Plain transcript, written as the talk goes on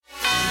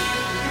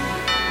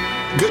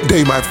Good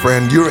day, my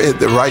friend. You're at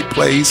the right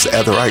place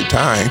at the right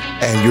time,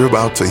 and you're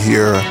about to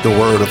hear the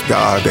word of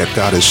God that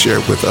God has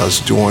shared with us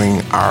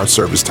during our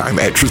service time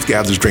at Truth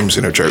Gathers Dream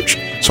Center Church.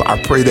 So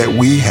I pray that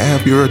we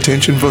have your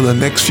attention for the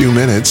next few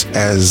minutes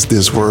as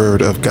this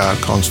word of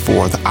God comes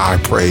forth. I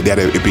pray that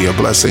it be a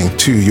blessing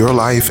to your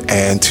life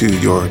and to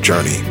your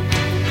journey.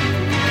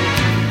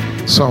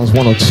 Psalms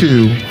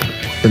 102,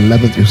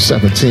 11 through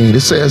 17.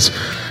 It says,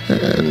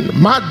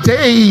 "My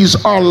days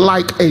are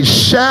like a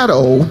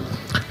shadow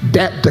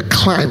that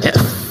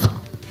declineth."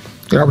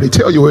 Did I already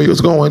tell you where he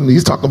was going?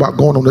 He's talking about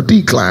going on the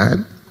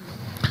decline.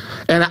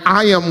 "And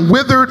I am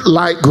withered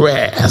like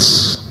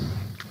grass.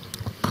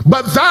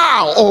 But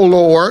thou, O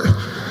Lord,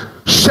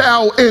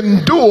 shall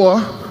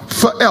endure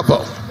forever.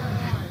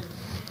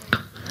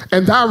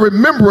 And thy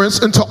remembrance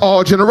into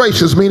all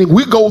generations." Meaning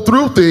we go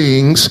through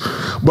things,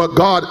 but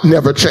God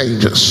never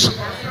changes.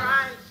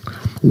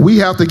 We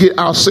have to get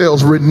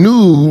ourselves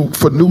renewed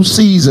for new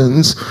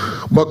seasons,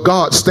 but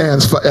God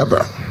stands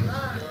forever.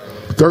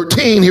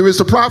 13, here is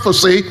the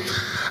prophecy.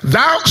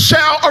 "Thou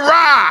shalt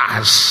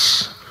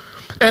arise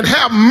and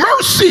have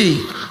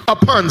mercy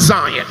upon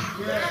Zion,"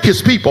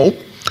 his people,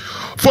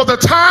 "for the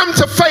time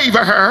to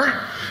favor her,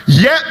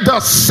 yet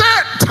the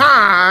set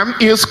time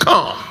is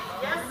come."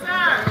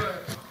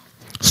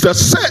 The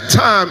set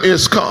time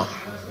is come.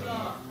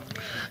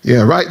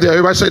 Yeah, right there.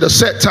 Everybody say the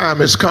set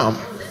time is come.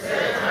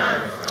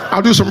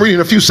 I'll do some reading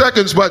in a few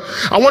seconds, but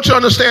I want you to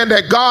understand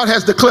that God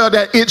has declared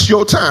that it's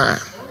your time.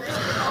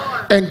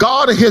 And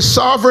God in his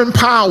sovereign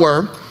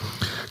power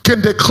can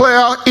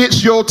declare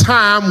it's your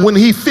time when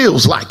he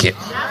feels like it.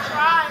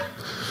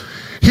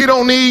 He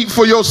don't need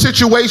for your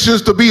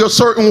situations to be a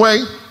certain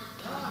way.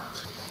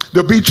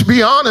 To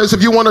be honest,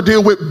 if you want to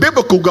deal with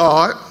biblical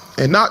God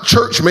and not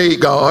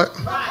church-made God,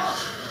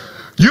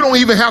 you don't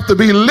even have to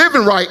be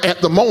living right at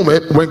the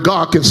moment when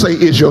God can say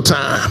it's your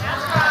time.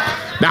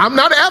 Now, I'm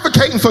not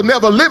advocating for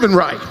never living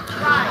right,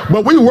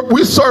 but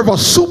we serve a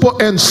super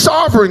and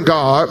sovereign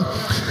God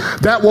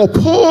that will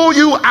pull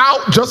you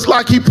out just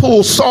like he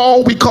pulled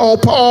Saul, we call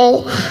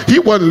Paul. He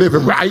wasn't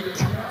living right.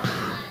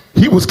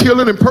 He was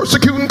killing and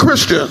persecuting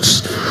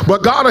Christians.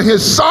 But God in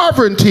his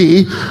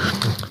sovereignty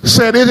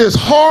said it is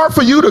hard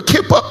for you to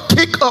kick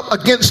up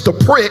against the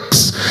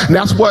pricks. And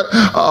that's what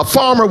a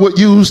farmer would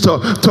use to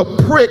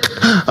prick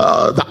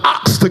the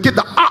ox, to get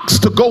the ox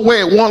to go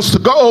where it wants to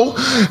go.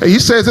 And he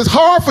says it's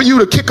hard for you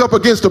to kick up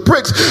against the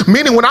pricks,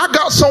 meaning when I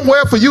got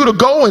somewhere for you to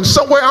go and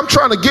somewhere I'm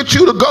trying to get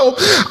you to go,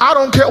 I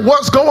don't care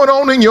what's going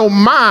on in your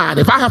mind.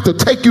 If I have to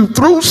take you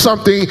through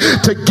something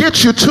to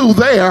get you to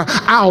there,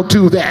 I'll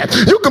do that.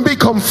 You can be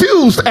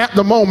confused at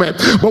the moment,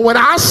 but when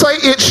I say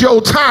it's your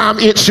time,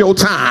 it's your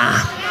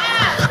time.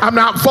 I'm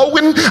not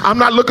voting. I'm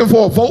not looking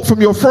for a vote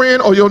from your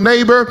friend or your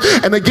neighbor.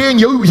 And again,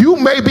 you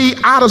may be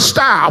out of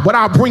style, but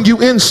I'll bring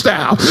you in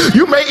style.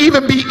 You may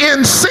even be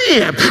in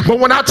sin, but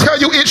when I tell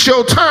you it's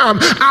your time,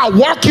 I'll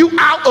walk you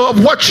out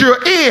of what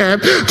you're in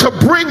to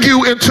bring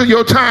you into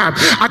your time.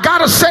 I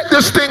gotta set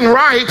this thing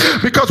right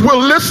because we're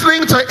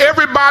listening to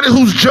everybody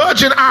who's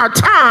judging our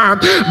time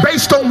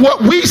based on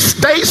what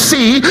they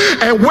see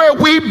and where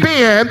we've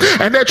been,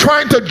 and they're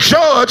trying to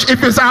judge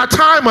if it's our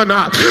time or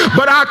not.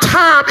 But our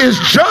time is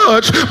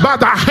judged by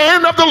the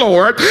hand of the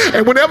Lord,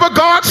 and whenever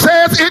God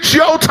says it's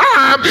your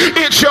time,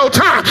 it's your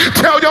time.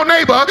 Tell your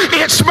neighbor,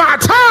 it's my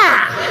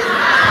time.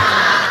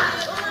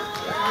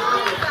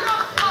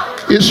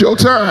 It's your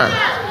time.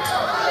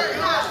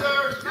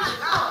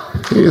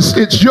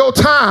 It's your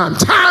time.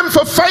 Time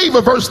for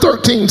favor, verse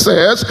 13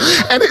 says,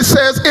 and it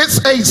says it's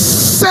a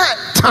set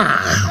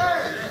time.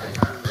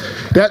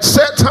 That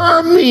set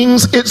time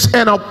means it's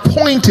an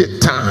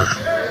appointed time.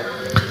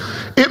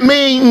 It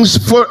means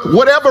for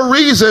whatever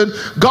reason,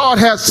 God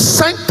has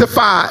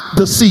sanctified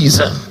the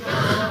season.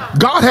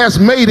 God has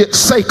made it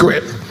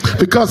sacred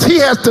because he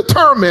has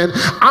determined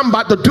I'm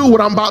about to do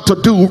what I'm about to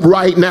do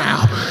right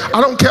now.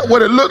 I don't care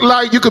what it looked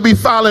like. You could be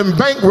filing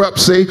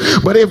bankruptcy,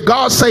 but if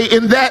God say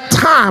in that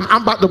time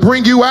I'm about to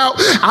bring you out,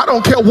 I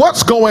don't care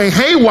what's going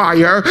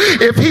haywire.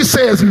 If he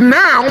says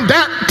now,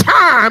 that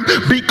time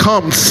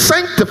becomes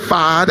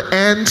sanctified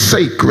and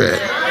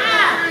sacred.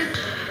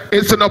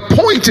 It's an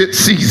appointed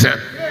season.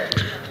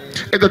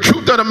 And the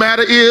truth of the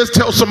matter is,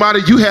 tell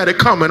somebody you had it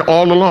coming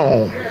all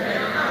along.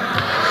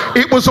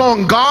 It was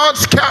on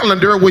God's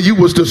calendar when you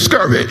was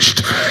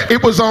discouraged.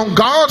 It was on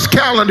God's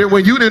calendar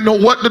when you didn't know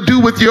what to do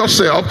with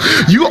yourself.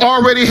 You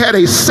already had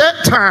a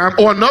set time,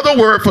 or another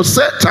word for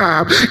set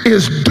time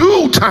is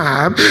due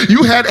time.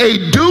 You had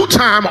a due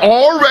time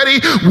already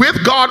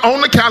with God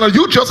on the calendar.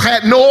 You just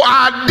had no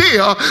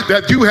idea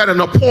that you had an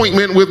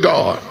appointment with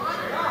God.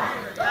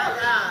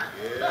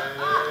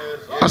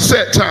 A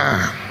set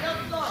time.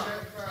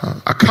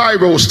 A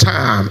kairos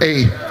time,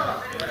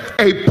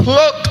 a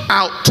plucked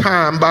out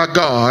time by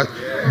God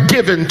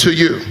given to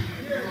you,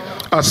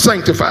 a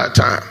sanctified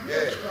time.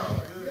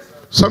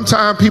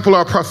 Sometimes people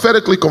are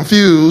prophetically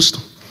confused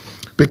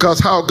because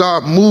how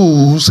God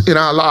moves in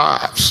our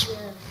lives.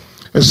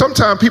 And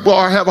sometimes people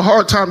have a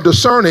hard time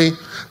discerning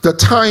the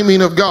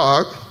timing of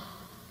God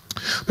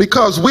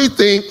because we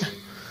think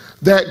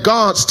that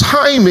God's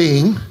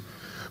timing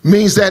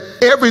means that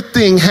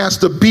everything has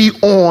to be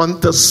on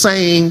the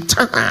same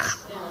time.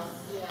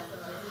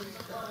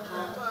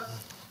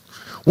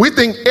 We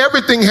think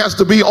everything has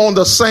to be on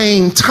the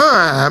same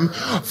time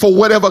for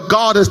whatever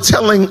God is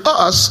telling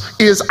us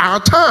is our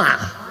time.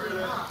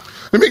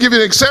 Let me give you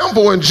an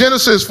example. In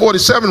Genesis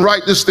 47,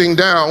 write this thing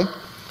down.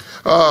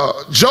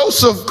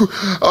 Joseph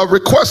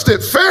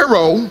requested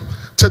Pharaoh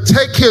to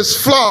take his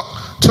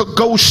flock to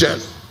Goshen.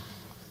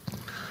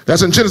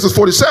 That's in Genesis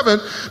 47.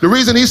 The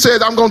reason he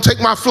said, I'm going to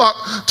take my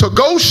flock to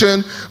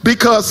Goshen,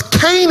 because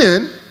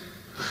Canaan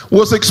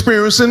was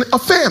experiencing a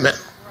famine.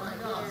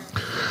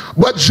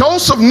 But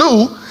Joseph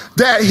knew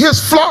that his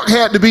flock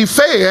had to be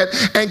fed,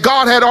 and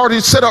God had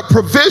already set up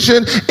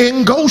provision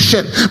in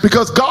Goshen,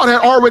 because God had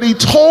already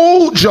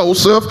told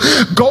Joseph,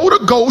 go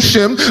to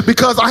Goshen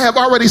because I have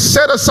already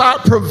set aside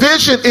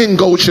provision in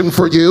Goshen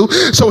for you.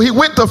 So he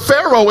went to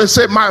Pharaoh and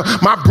said,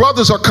 my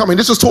brothers are coming.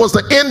 This is towards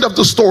the end of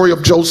the story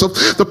of Joseph,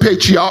 the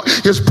patriarch.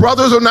 His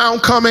brothers are now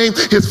coming.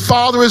 His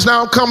father is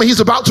now coming. He's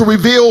about to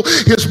reveal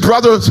his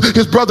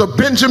brother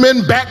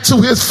Benjamin back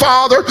to his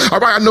father. All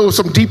right, I know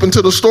some deep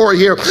into the story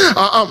here.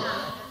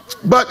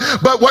 But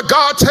what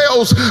God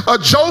tells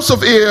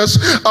Joseph is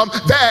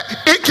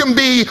that it can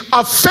be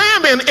a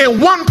famine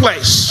in one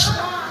place,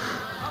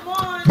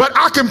 but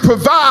I can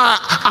provide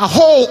a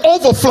whole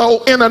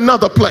overflow in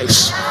another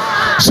place.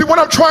 See, what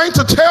I'm trying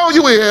to tell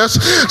you is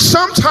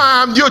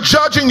sometimes you're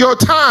judging your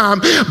time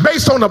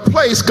based on a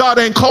place God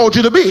ain't called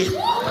you to be.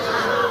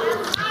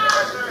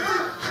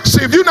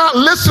 See, if you're not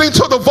listening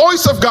to the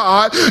voice of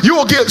God, you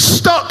will get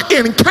stuck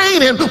in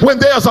Canaan when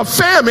there's a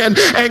famine,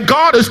 and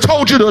God has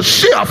told you to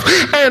shift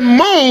and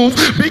move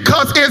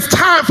because it's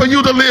time for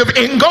you to live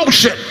in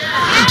Goshen.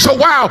 So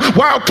while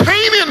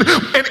Canaan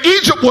and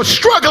Egypt was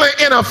struggling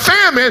in a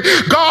famine,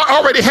 God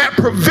already had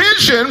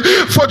provision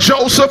for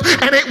Joseph,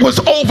 and it was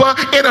over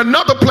in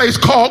another place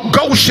called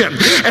Goshen.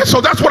 And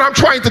so that's what I'm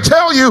trying to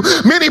tell you.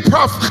 Many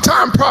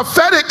times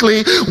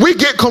prophetically, we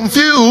get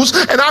confused,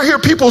 and I hear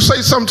people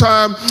say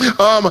sometimes,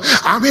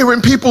 I'm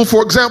hearing people,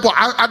 for example,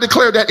 I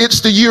declare that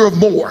it's the year of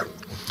more.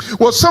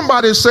 Well,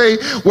 somebody say,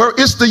 well,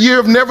 it's the year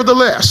of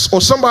nevertheless,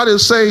 or somebody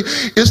say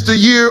it's the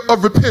year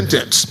of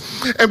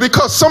repentance. And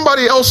because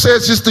somebody else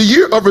says it's the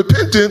year of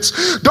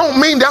repentance, don't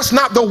mean that's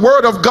not the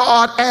word of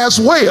God as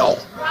well.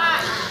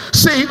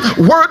 See,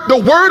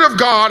 the word of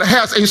God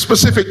has a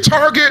specific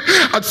target,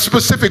 a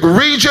specific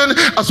region,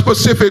 a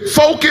specific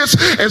focus.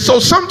 And so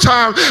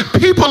sometimes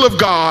people of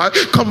God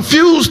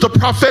confuse the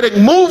prophetic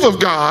move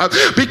of God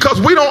because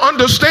we don't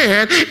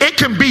understand it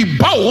can be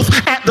both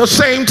at the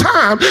same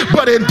time,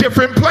 but in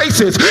different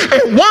places.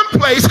 In one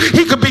place,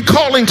 he could be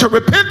calling to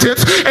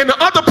repentance. In the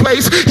other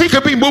place, he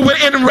could be moving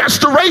in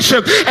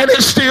restoration. And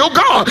it's still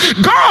God.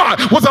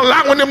 God was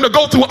allowing them to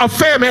go through a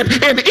famine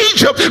in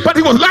Egypt, but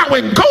he was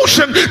allowing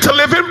Goshen to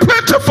live in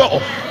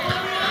plentiful.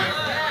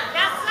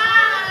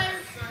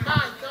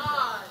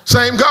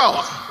 Same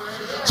God.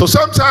 So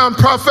sometimes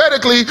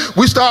prophetically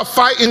we start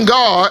fighting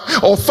God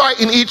or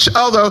fighting each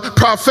other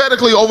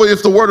prophetically over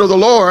it's the word of the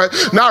Lord,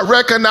 not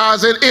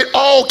recognizing it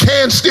all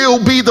can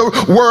still be the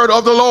word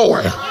of the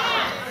Lord.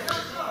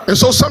 And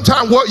so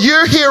sometimes what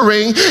you're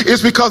hearing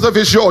is because of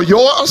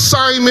your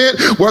assignment,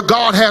 where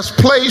God has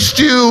placed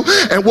you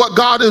and what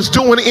God is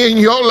doing in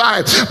your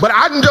life. But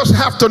I just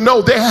have to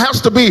know there has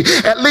to be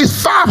at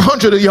least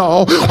 500 of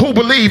y'all who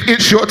believe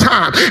it's your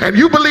time. And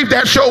you believe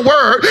that's your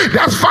word,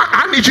 that's fine.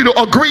 I need you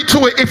to agree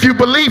to it if you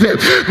believe it.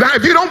 Now,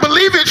 if you don't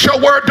believe it's your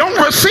word, don't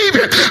receive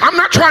it. I'm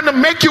not trying to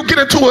make you get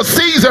into a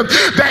season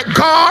that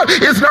God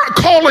is not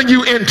calling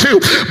you into.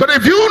 But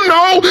if you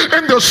know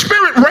in the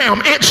spirit realm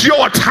it's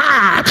your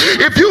time,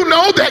 if you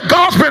know that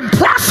God's been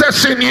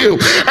processing you,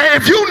 and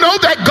if you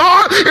know that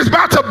God is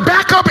about to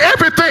back up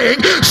everything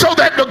so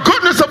that the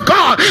goodness of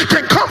God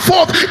can come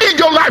forth in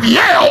your life,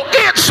 yell,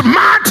 it's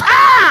my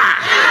time.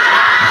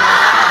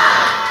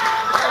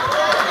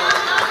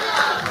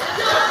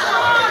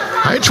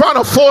 I ain't trying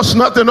to force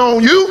nothing on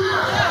you.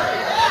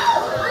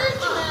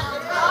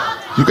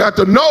 You got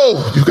to know,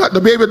 you got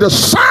to be able to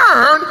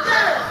discern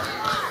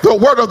the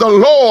word of the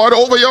Lord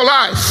over your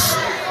life.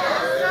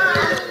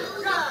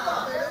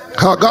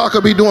 How God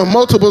could be doing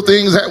multiple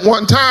things at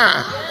one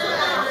time.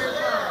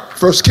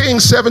 1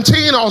 Kings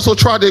 17 also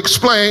tried to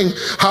explain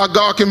how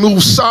God can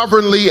move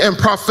sovereignly and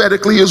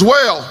prophetically as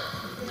well.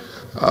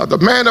 The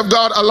man of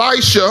God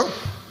Elisha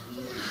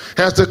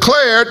has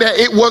declared that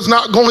it was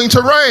not going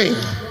to rain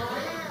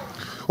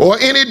or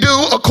any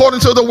dew according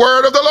to the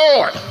word of the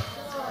Lord.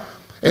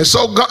 And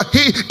so God,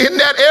 in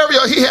that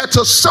area he had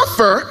to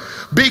suffer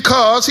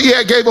because he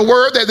had gave a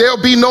word that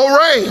there'll be no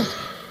rain.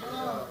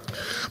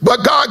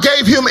 But God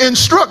gave him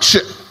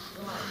instruction.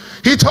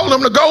 He told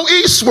him to go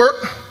eastward,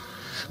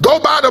 go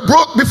by the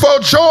brook before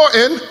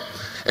Jordan,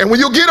 and when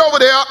you get over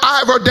there, I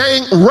have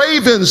ordained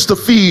ravens to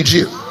feed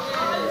you.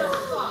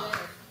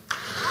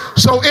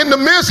 So in the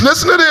midst,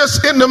 listen to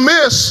this, in the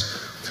midst,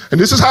 and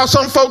this is how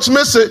some folks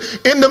miss it,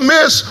 in the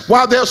midst,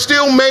 while there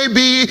still may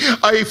be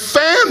a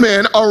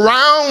famine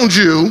around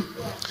you,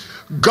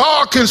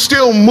 God can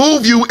still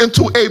move you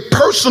into a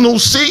personal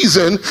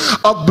season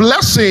of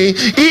blessing,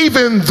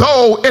 even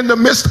though in the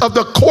midst of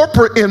the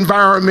corporate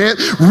environment,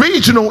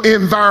 regional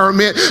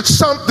environment,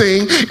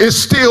 something is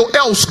still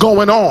else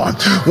going on.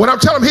 When I'm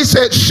telling him, he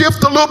said,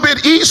 shift a little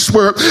bit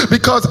eastward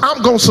because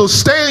I'm going to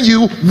sustain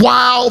you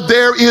while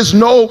there is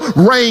no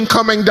rain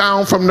coming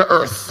down from the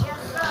earth.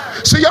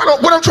 See, y'all know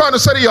what I'm trying to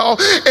say to y'all.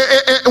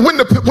 And when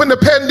the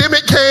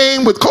pandemic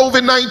came with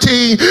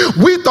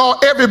COVID-19, we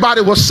thought everybody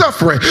was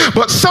suffering,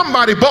 but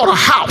somebody bought a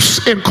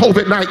house in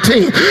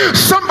COVID-19.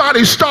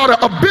 Somebody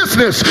started a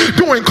business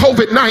during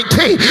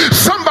COVID-19.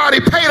 Somebody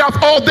paid off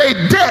all their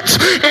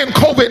debts in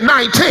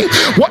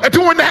COVID-19.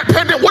 During that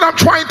pandemic, what I'm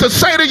trying to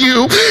say to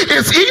you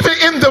is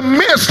even in the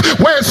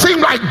midst where it seemed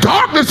like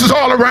darkness is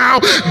all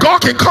around, God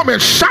can come and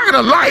shine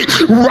a light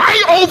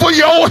right over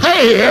your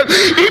head,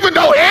 even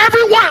though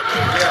everyone...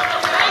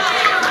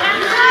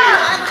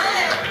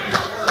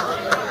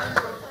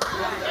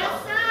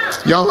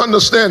 Y'all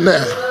understand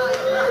that?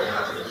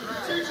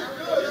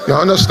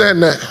 Y'all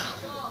understand that?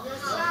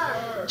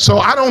 So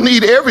I don't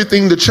need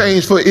everything to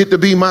change for it to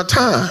be my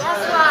time.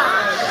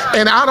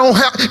 And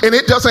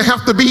it doesn't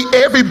have to be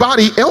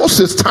everybody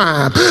else's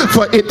time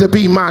for it to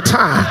be my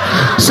time.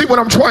 See what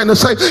I'm trying to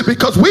say?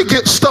 Because we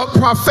get stuck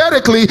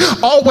prophetically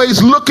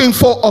always looking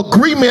for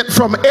agreement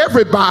from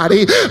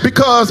everybody,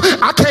 because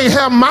I can't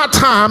have my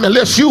time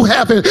unless you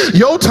have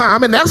your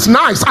time, and that's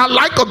nice. I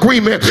like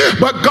agreement,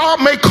 but God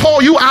may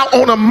call you out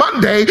on a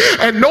Monday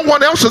and no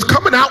one else is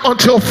coming out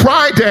until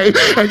Friday,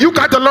 and you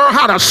got to learn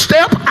how to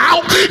step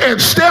out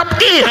and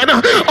step in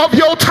of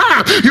your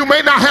time. You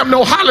may not have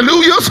no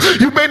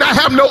hallelujahs, you may not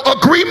have no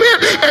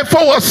agreement, and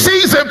for a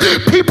season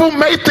people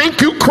may think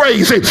you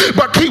crazy,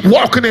 but keep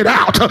walking it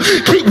out.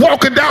 Keep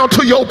walking down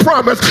to your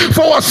promise.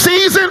 For a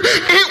season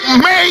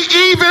it may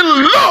even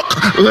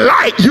look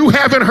like you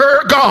haven't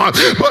heard God,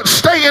 but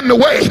stay in the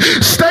way,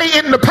 stay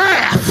in the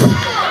path.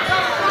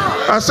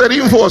 I said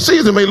even for a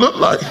season it may look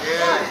like.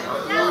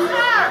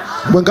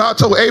 When God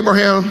told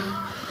Abraham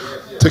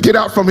to get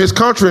out from his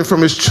country and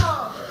from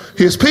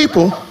his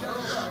people,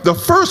 the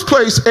first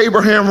place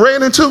Abraham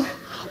ran into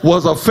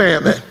was a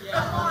famine.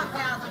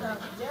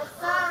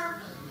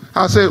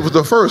 I said it was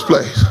the first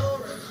place,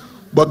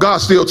 but God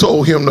still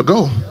told him to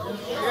go.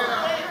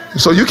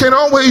 So you can't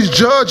always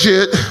judge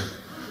it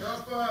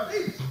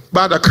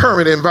by the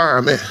current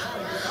environment.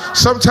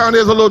 Sometimes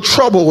there's a little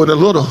trouble and a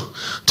little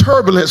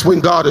turbulence when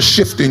God is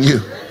shifting you.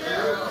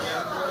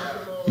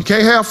 You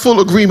can't have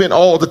full agreement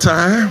all the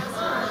time,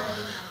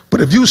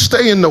 but if you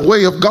stay in the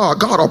way of God,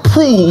 God will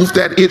prove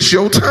that it's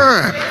your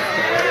time.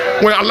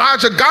 When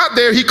Elijah got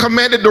there, he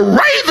commanded the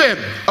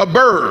raven, a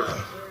bird,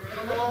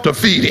 to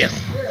feed him.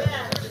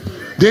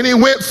 Then he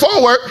went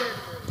forward.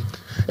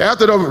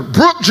 After the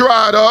brook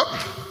dried up,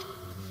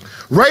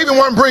 raven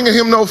wasn't bringing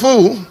him no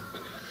food.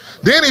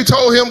 Then he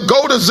told him,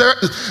 go to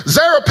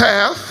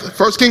Zarephath,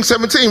 1 Kings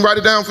 17, write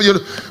it down for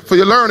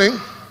your learning.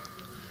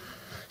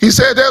 He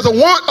said, there's a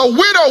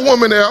widow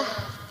woman there.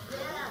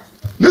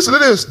 Listen to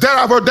this, that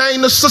I've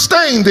ordained to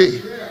sustain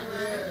thee.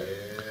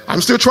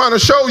 I'm still trying to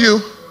show you.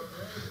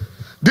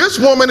 This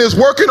woman is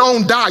working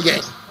on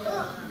dying.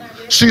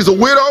 She's a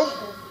widow.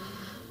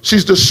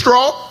 She's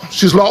distraught.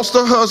 She's lost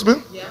her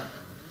husband.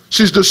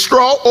 She's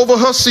distraught over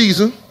her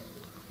season.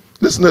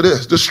 Listen to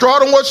this.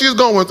 Distraught on what she's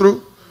going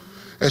through.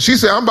 And she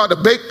said, I'm about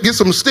to get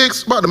some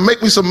sticks, about to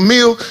make me some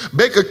meal,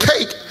 bake a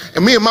cake,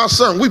 and me and my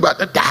son, we about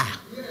to die.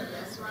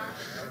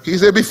 He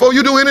said, before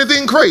you do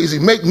anything crazy,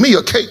 make me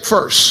a cake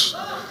first.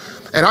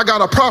 And I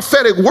got a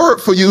prophetic word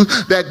for you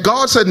that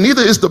God said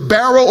neither is the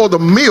barrel or the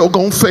meal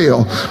gonna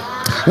fail.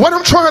 What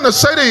I'm trying to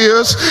say to you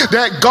is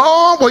that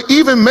God will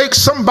even make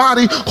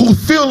somebody who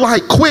feel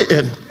like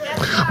quitting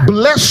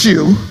bless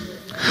you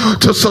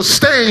to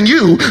sustain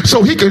you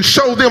so he can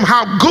show them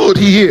how good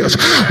he is.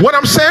 What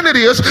I'm saying it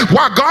is,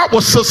 while God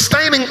was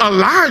sustaining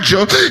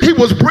Elijah, he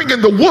was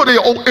bringing the wood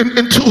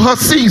into her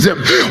season.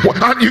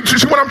 You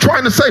see what I'm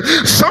trying to say?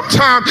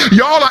 Sometimes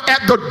y'all are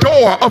at the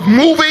door of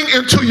moving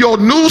into your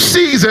new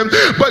season,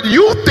 but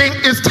you think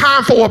it's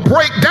time for a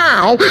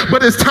breakdown,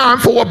 but it's time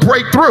for a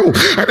breakthrough.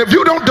 And if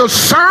you don't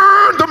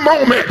discern the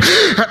moment,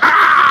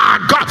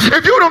 God,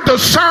 if you don't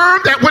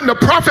discern that when the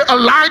prophet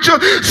Elijah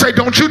say,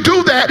 don't you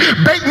do that,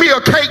 bake me a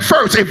cake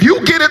first. If you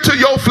get into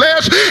your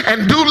flesh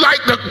and do like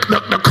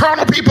the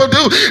carnal people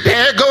do,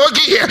 there go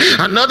again,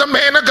 another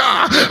man of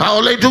God.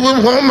 All they do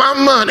is want my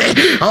money.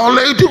 All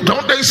they do,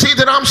 don't they see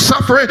that I'm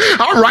suffering?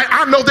 All right,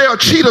 I know there are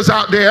cheaters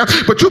out there,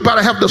 but you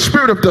better have the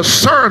spirit of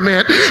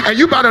discernment, and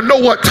you better know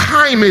what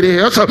time it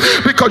is,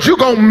 because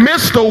you're going to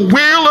miss the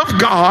will of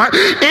God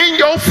in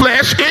your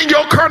flesh, in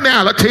your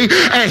carnality.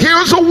 And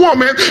here's a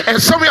woman,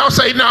 and some of y'all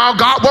say, no,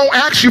 God won't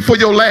ask you for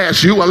your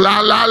last. You a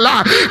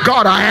lie.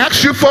 God, I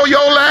ask you for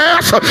your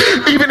last.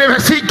 Even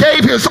if he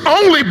gave his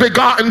only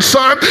begotten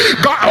son,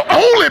 God,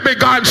 only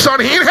begotten son,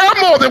 he didn't have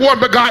more than one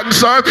begotten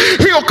son.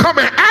 He'll come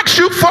and ask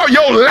you for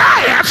your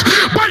last,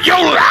 but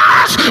your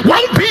last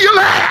won't be your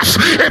last.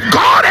 If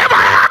God ever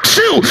asks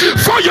you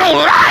for your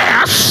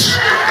last,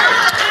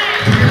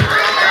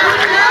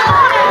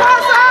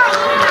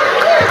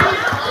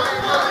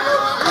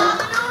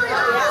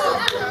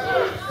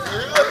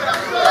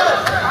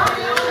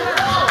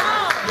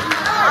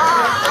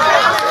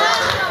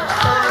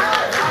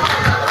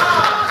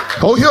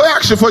 Oh, he'll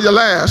ask you for your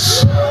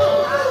last.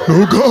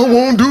 No, God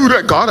won't do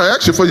that. God will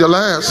ask you for your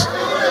last.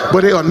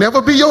 But it'll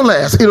never be your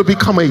last. It'll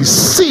become a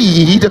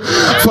seed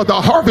for the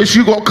harvest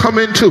you're going to come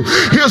into.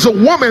 Here's a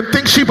woman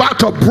thinks she about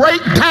to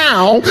break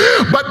down,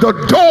 but the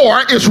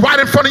door is right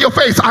in front of your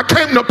face. I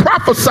came to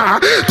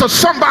prophesy to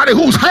somebody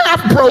who's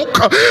half broke,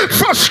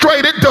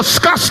 frustrated,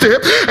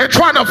 disgusted, and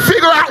trying to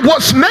figure out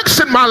what's next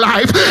in my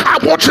life. I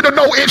want you to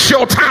know it's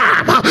your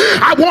time.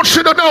 I want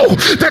you to know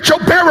that your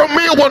barrel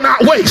meal will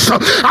not waste.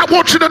 I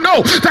want you to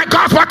know that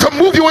God's about to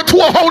move you into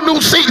a whole new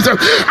season.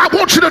 I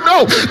want you to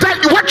know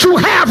that what you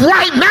have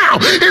right now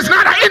is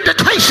not an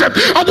indication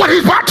of what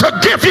he's about to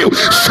give you.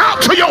 Shout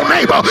to your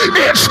neighbor,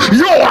 it's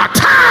your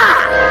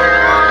time.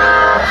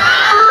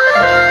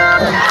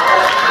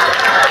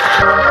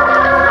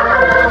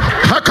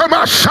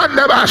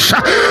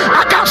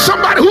 I got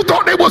somebody who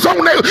thought they was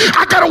on their,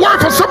 I got a word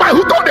for somebody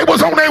who thought they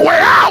was on their way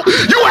out.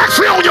 You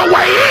actually on your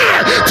way in.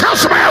 Tell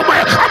somebody, I'm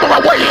on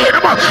my way in.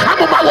 I'm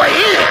on my way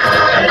in.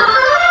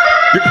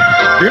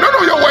 You don't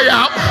know your way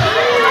out.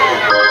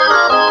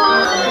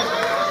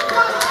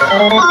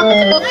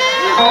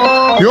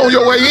 You're on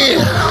your way in.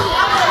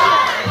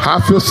 I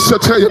feel so.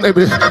 Tell your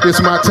neighbor,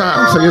 it's my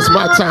time. Say, it's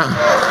my time.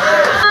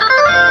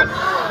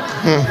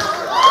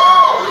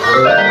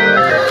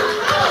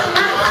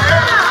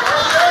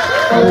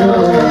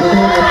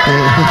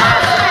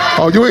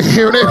 Oh, you ain't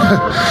hearing it?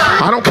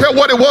 I don't care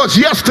what it was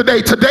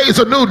yesterday. Today is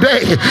a new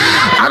day.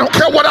 I don't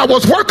care what I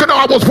was working on.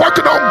 I was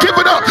working on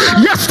giving up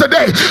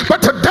yesterday.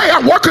 But today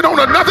I'm working on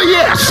another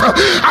yes.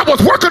 I was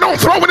working on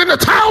throwing in the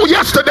towel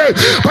yesterday.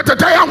 But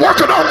today I'm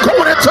working on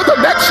going into the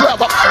next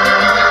level.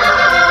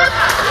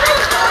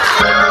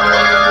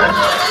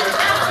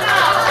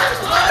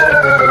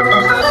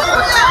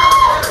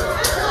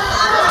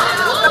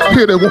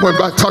 Hear that woman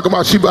talking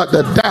about she about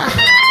to die.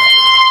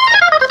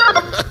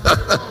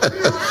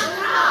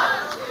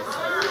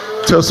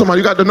 Tell somebody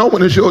you got to know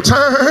when it's your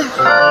time.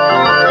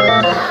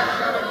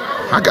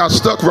 I got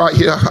stuck right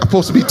here. I'm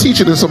supposed to be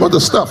teaching in some other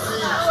stuff.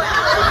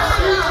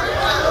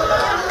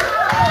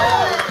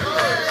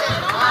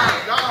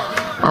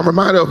 I'm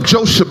reminded of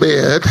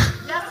Jochebed,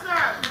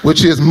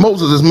 which is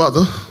Moses'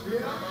 mother.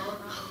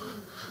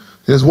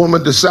 This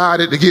woman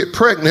decided to get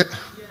pregnant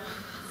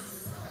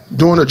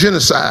during a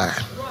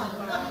genocide.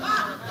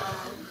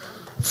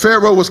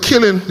 Pharaoh was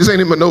killing, this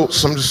ain't in my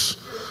notes,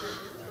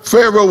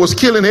 Pharaoh was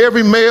killing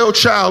every male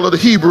child of the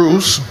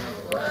Hebrews.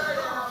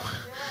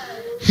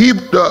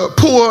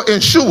 Puah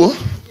and Shua,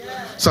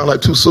 sound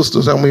like two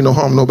sisters, I don't mean no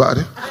harm to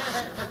nobody.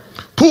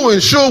 Puah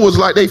and Shua was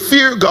like, they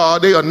fear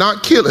God, they are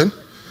not killing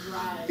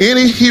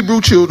any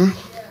Hebrew children.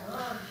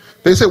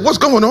 They said, what's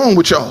going on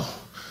with y'all?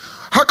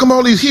 How come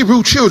all these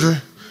Hebrew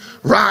children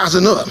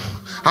rising up?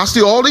 I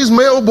see all these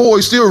male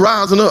boys still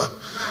rising up.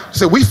 They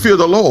said, we fear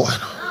the Lord.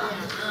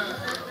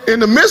 In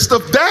the midst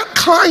of that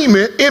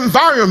climate,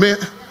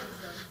 environment,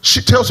 she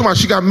tells somebody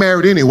she got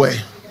married anyway.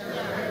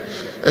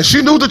 And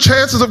she knew the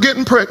chances of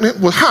getting pregnant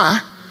was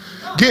high,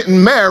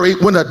 getting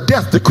married when a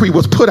death decree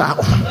was put out.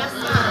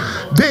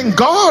 Then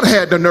God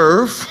had the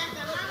nerve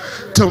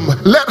to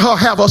let her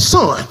have a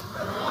son.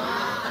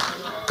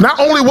 Not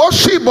only was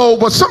she bold,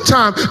 but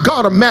sometimes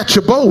God will match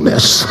your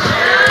boldness.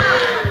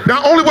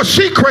 Not only was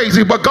she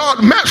crazy, but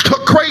God matched her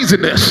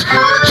craziness.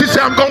 She said,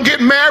 I'm going to get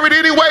married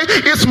anyway.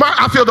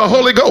 I feel the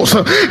Holy Ghost.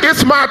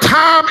 It's my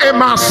time and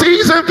my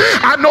season.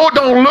 I know it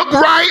don't look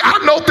right.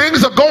 I know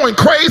things are going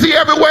crazy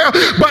everywhere.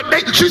 But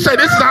she said,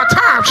 this is our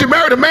time. She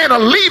married a man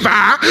of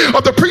Levi,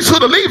 of the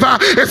priesthood of Levi,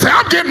 and said,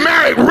 I'm getting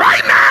married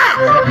right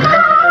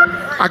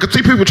now. I could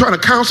see people trying to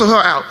counsel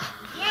her out.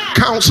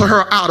 Counsel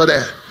her out of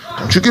that.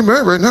 Don't you get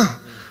married right now.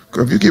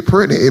 Girl, if you get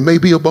pregnant, it may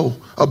be a boy.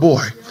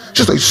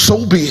 She's like,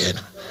 so be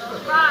it.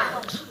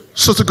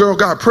 Sister girl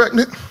got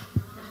pregnant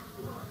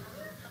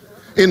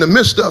in the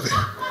midst of it.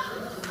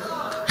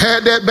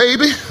 Had that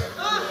baby.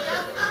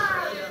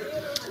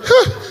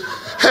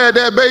 Had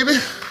that baby.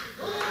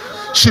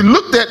 She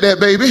looked at that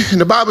baby, and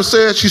the Bible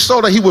says she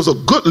saw that he was a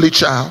goodly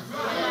child.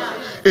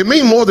 It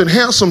means more than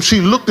handsome.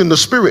 She looked in the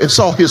spirit and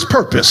saw his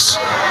purpose.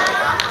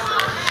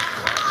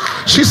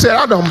 She said,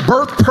 I done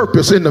birthed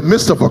purpose in the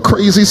midst of a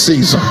crazy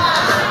season.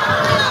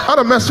 I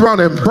done messed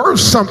around and birthed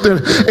something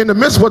in the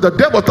midst where the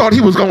devil thought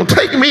he was going to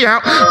take me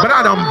out, but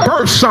I done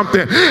birthed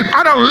something.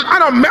 I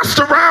done messed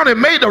around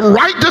and made the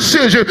right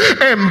decision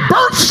and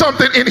birthed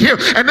something in here,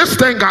 and this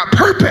thing got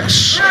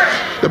purpose.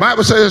 The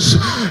Bible says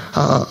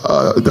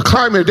the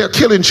climate, they're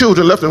killing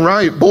children left and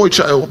right, boy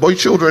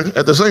children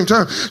at the same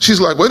time.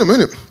 She's like, wait a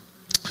minute.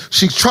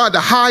 She tried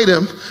to hide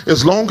him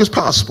as long as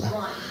possible.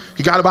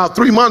 He got about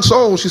 3 months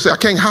old. She said, I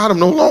can't hide him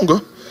no longer.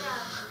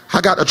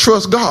 I got to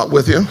trust God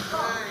with him.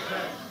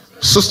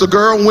 Sister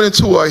girl went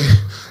into a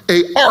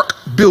ark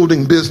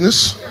building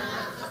business.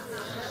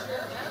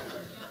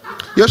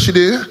 Yes, she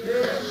did.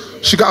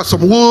 She got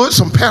some wood,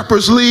 some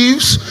papyrus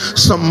leaves,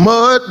 some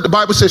mud. The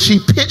Bible says she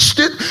pitched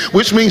it,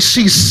 which means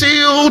she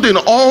sealed in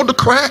all the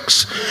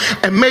cracks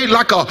and made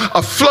like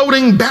a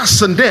floating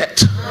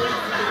bassinet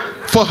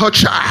for her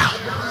child.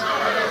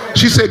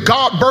 She said,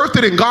 God birthed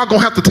it and God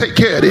gonna have to take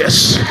care of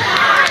this.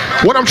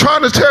 What I'm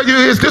trying to tell you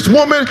is this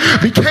woman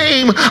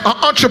became an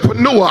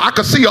entrepreneur. I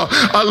could see a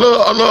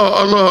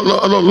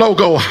little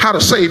logo, how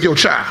to save your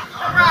child.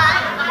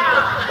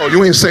 Oh,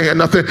 you ain't saying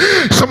nothing.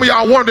 Some of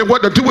y'all wondering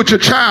what to do with your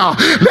child.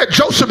 Let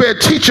Jochebed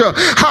teach her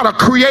how to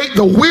create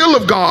the will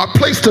of God,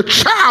 place the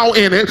child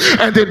in it,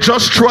 and then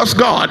just trust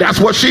God. That's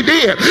what she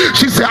did.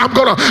 She said, I'm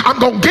gonna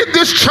get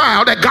this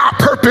child that got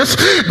purpose.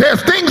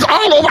 There's things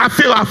all over.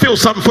 I feel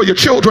something for your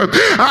children.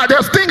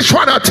 There's things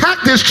trying to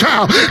attack this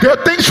child. There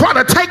are things trying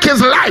to take his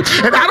life.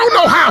 And I don't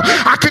know how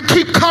I can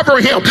keep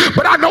covering him,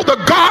 but I know the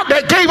God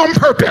that gave him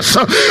purpose.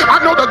 I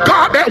know the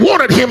God that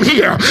wanted him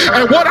here.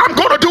 And what I'm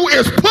going to do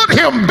is put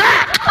him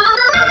back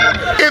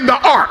in the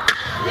ark.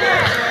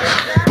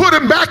 Put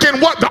him back in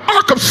what? The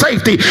ark of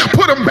safety.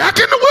 Put him back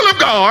in the will of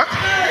God.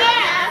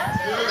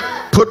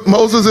 Put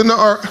Moses in the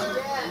ark.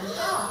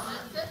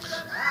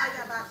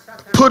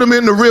 Put him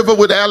in the river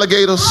with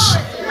alligators,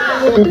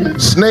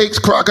 snakes,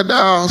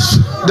 crocodiles,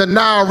 the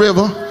Nile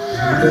River.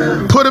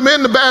 Put him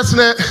in the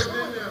bassinet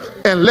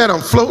and let him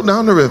float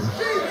down the river.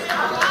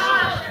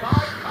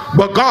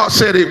 But God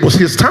said it was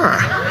his time.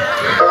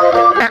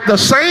 At the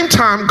same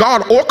time,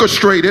 God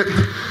orchestrated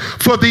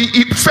for the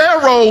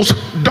Pharaoh's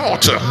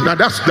daughter. Now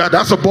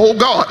that's a bold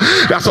God.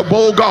 That's a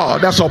bold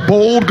God. That's a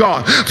bold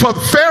God. For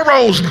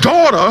Pharaoh's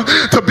daughter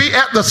to be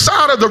at the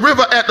side of the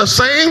river at the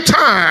same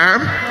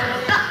time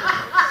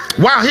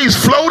while he's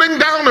floating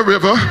down the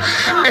river,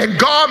 and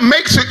God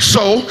makes it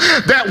so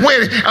that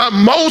when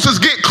Moses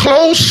get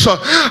close to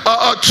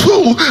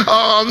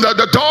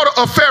the daughter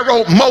of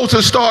Pharaoh,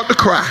 Moses started to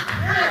cry.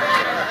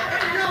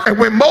 And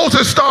when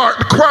Moses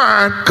started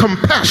crying,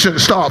 compassion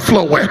started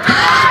flowing.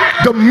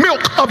 The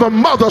milk of a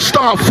mother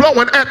started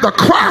flowing at the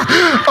cry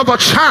of a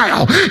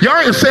child. Y'all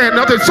ain't saying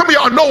nothing. Some of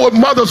y'all know what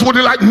mothers would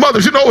be like.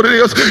 Mothers, you know what it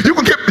is. You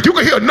can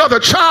hear another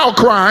child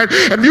crying,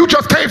 and you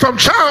just came from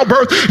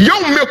childbirth, your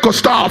milk will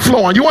start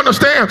flowing. You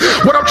understand?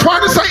 What I'm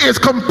trying to say is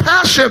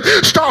compassion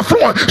start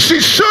flowing. She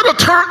should have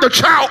turned the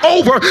child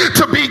over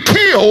to be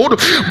killed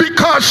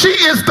because she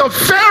is the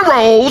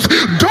Pharaoh's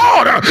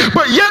daughter,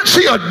 but yet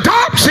she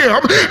adopts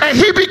him, and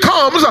he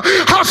becomes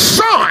her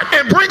son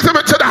and brings him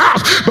into the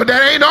house. But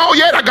that ain't all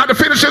yet. I got to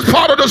finish this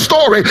part of the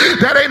story.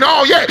 That ain't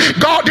all yet.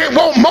 God didn't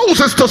want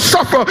Moses to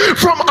suffer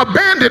from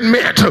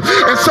abandonment.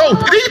 And so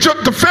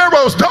Egypt, the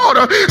Pharaoh's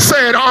daughter,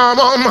 said,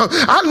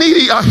 I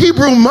need a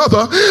Hebrew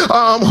mother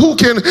who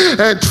can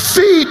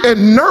feed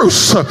and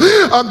nurse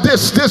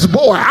this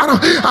boy.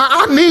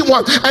 I need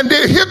one. And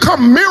then here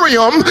come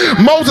Miriam,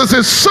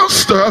 Moses'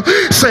 sister,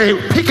 saying,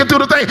 peeking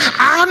through the thing,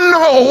 I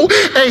know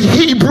a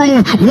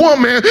Hebrew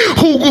woman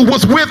who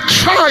was with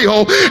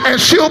child, and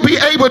she'll be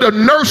able to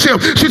nurse him.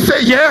 She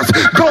said, yes,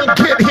 go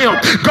get him,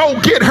 go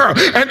get her.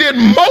 And then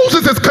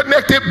Moses is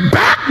connected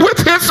back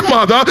with his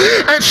mother,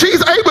 and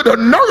she's able to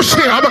nurse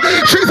him.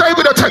 She's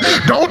able to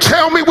don't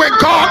tell me when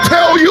God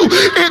tell you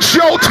it's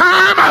your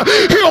time,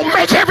 he'll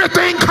make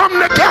everything come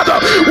together.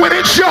 When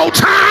it's your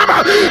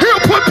time,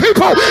 he'll put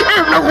people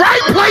in the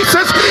right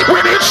places.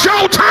 When it's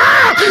your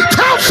time,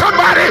 tell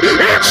somebody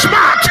it's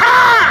my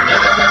time.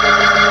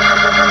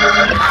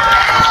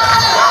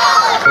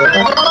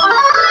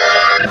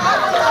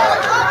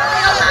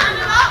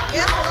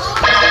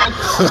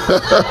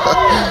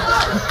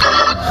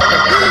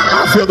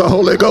 I feel the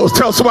Holy Ghost.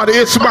 Tell somebody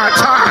it's my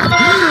time.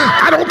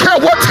 I don't care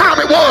what time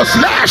it was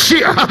last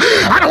year.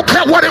 I don't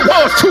care what it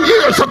was 2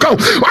 years ago.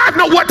 I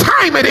know what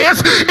time it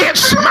is.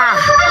 It's my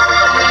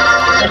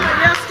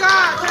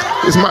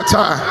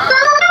time.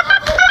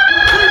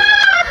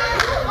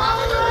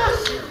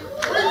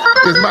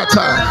 It's my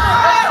time.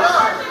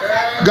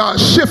 God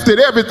shifted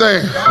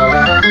everything.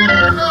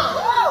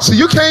 So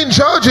you can't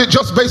judge it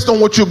just based on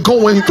what you're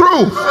going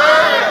through.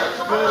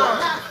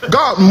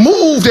 God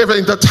moved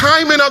everything, the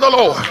timing of the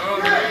Lord.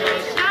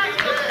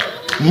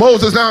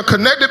 Moses now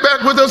connected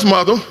back with his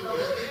mother,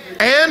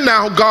 and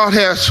now God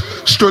has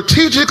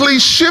strategically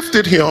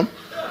shifted him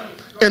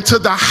into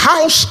the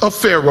house of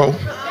Pharaoh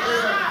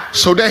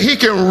so that he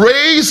can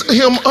raise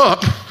him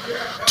up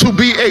to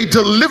be a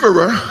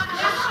deliverer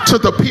to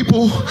the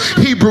people,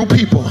 Hebrew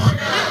people.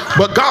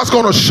 But God's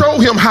going to show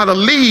him how to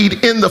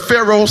lead in the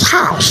Pharaoh's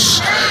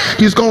house.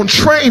 He's going to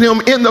train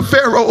him in the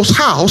Pharaoh's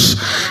house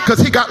because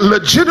he got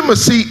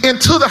legitimacy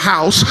into the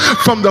house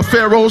from the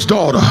Pharaoh's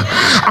daughter.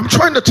 I'm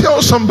trying to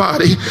tell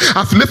somebody,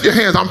 lift your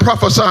hands, I'm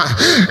prophesying.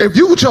 If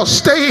you just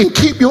stay and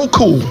keep your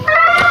cool.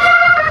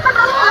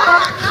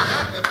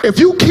 If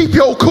you keep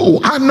your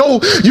cool, I know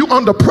you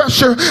under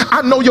pressure.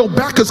 I know your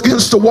back is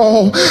against the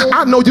wall.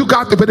 I know you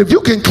got it, but if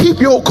you can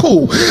keep your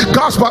cool,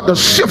 God's about to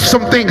shift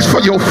some things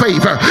for your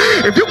favor.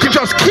 If you can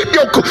just keep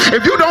your cool,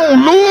 if you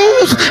don't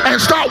lose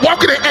and start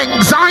walking in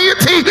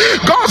anxiety,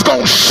 God's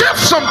going to shift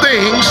some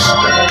things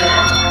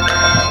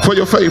for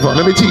your favor.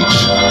 Let me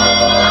teach.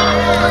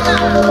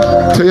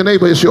 Tell your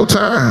neighbor it's your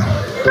time.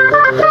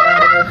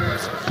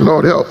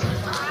 Lord help.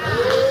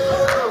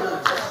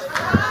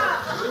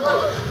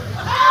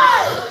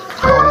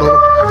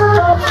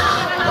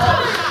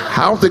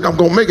 I don't think I'm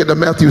going to make it to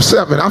Matthew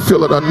 7. I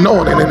feel an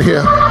anointing in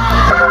here.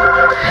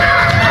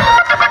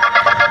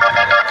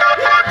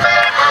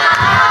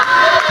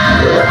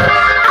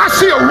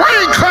 see a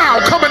rain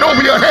cloud coming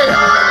over your head.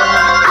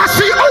 I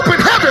see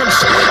open heavens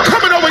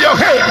coming over your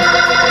head.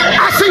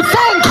 I see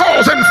phone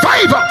calls and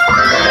favor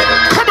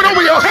coming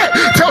over your head.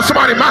 Tell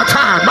somebody, my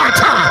time, my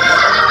time,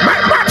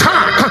 my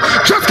time.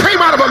 Just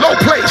came out of a low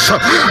place.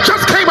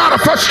 Just came out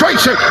of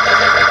frustration.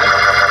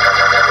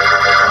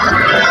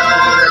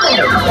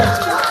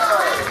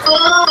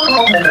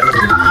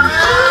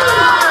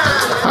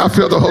 I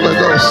feel the Holy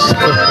Ghost.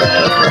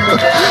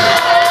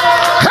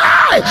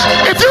 Hey,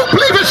 if you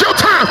believe it's your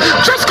time,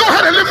 just go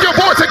ahead and lift your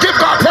voice and give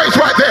God praise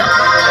right there.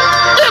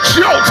 It's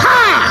your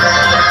time.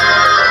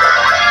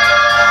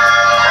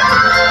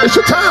 It's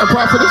your time,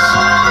 prophetess.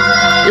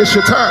 It's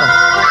your time.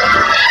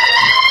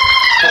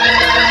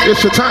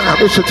 It's your time.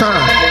 It's your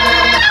time.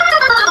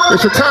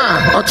 It's your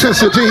time.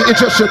 Artistic G,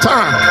 it's just your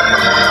time.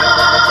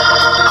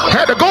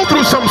 Had to go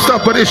through some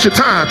stuff, but it's your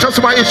time. Tell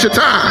somebody it's your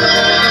time.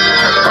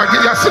 All right,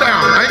 y'all sit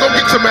down. I ain't gonna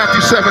get to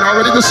Matthew 7. I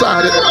already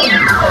decided.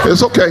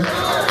 It's okay.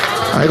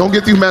 I ain't gonna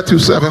get through Matthew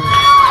 7.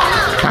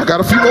 I got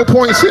a few more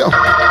points here.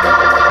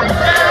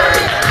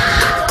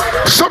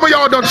 Some of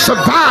y'all done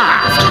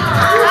survived,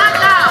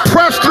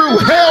 pressed through,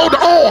 held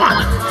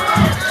on.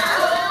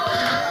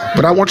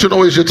 But I want you to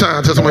know it's your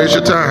time. Tell somebody it's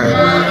your time.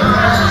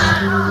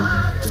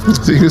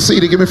 So you can see,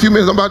 give me a few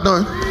minutes, I'm about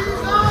done.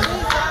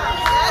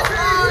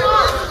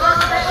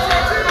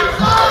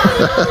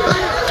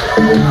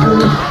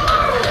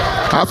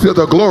 I feel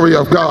the glory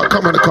of God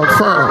coming to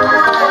confirm.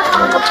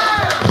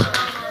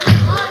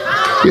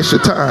 It's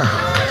your time.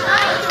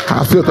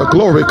 I feel the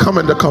glory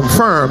coming to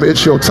confirm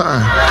it's your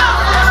time.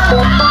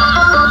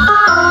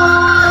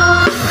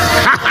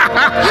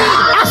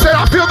 I said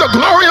I feel the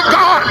glory of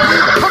God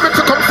coming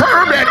to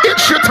confirm that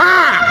it's your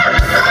time.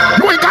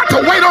 You ain't got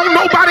to wait on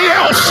nobody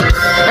else.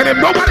 And if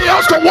nobody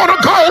else don't want to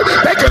go,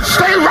 they can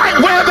stay right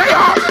where they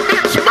are.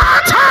 It's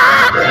my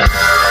time.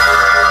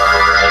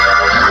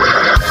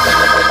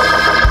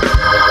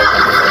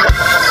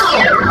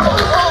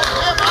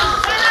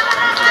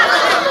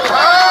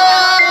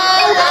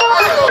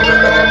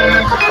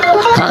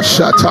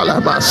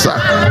 Hashatalabasa.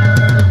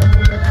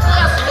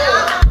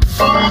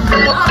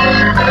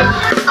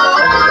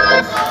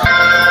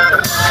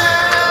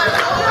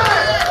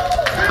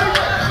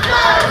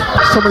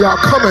 Some of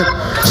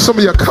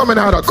y'all coming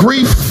out of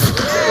grief.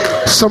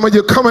 Some of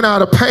you coming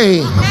out of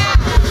pain.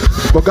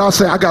 But God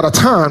said, I got a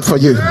time for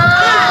you.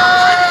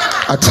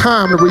 A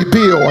time to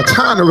rebuild, a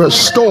time to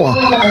restore,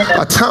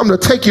 a time to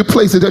take you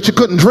places that you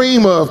couldn't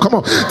dream of. Come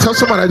on, tell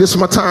somebody this is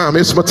my time.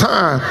 It's my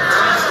time.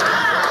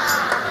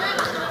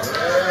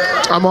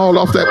 I'm all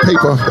off that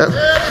paper.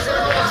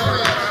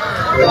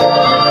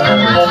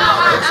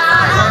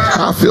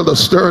 I feel the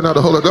stirring of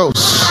the Holy Ghost.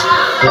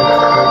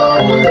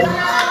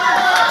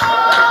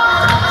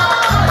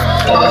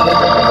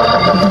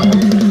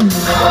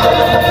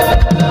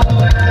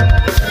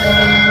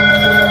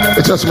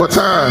 It's just my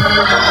time.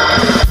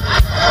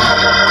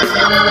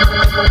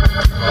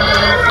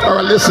 All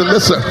right, listen.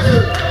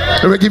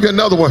 Let me give you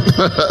another one.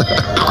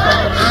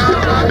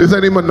 This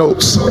ain't in my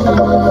notes.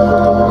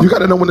 You got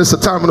to know when it's the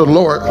time of the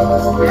Lord.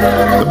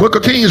 The book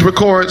of Kings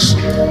records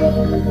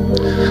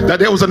that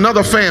there was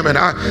another famine.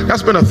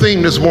 That's been a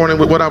theme this morning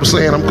with what I was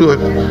saying. I'm good,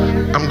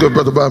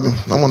 Brother Bobby.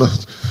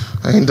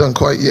 I ain't done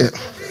quite yet.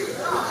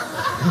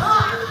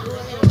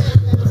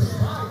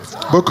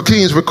 Book of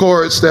Kings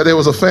records that there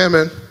was a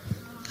famine,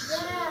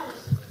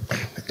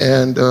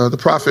 and the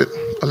prophet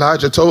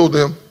Elijah told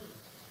them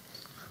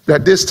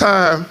that this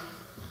time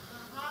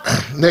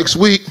next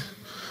week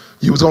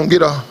you was gonna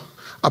get a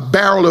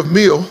barrel of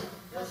meal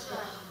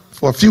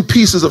for a few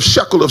pieces of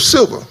shekel of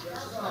silver.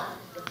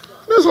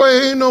 This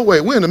way ain't no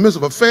way. We're in the midst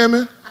of a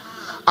famine.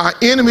 Our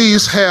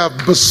enemies have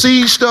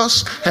besieged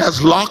us,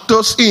 has locked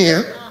us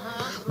in.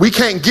 We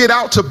can't get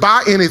out to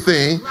buy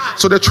anything,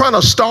 so they're trying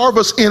to starve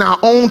us in our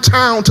own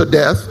town to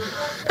death.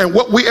 And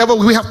whatever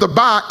we have to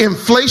buy,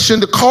 inflation,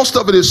 the cost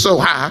of it is so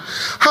high.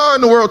 How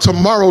in the world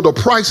tomorrow the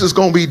price is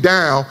going to be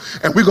down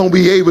and we're going to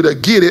be able to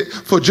get it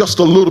for just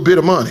a little bit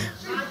of money?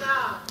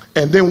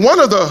 And then one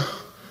of the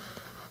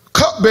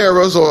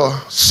cupbearers or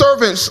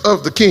servants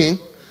of the king,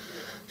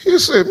 he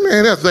said,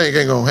 man, that thing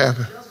ain't going to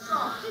happen.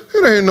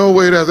 It ain't no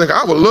way that thing.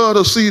 I would love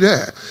to see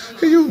that.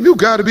 You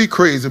got to be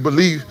crazy to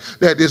believe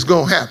that it's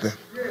going to happen.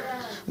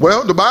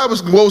 Well, the Bible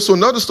goes to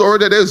another story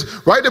that is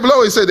right there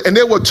below. It said, and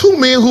there were two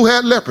men who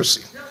had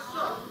leprosy.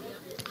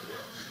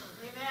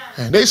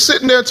 And they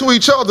sitting there to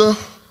each other,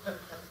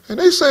 and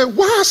they said,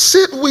 why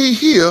sit we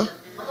here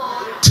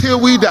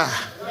till we die?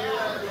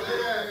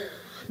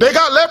 They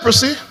got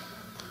leprosy,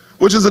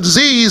 which is a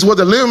disease where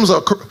the limbs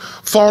are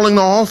falling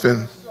off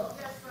and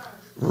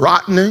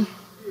rotting.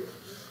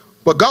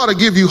 But God will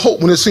give you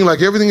hope when it seems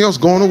like everything else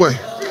going away.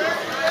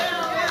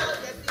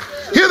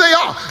 Here they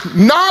are,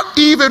 not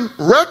even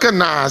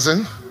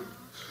recognizing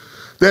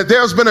that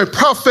there's been a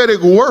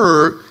prophetic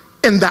word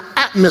in the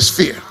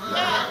atmosphere.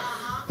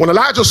 When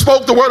Elijah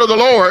spoke the word of the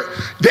Lord,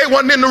 they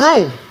wasn't in the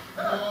room.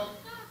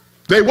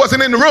 They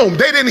wasn't in the room.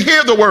 They didn't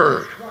hear the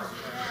word.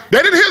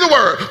 They didn't hear the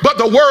word, but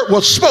the word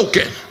was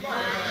spoken.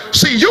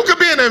 See, you could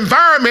be in an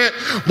environment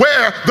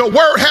where the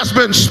word has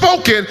been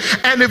spoken,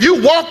 and if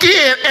you walk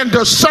in and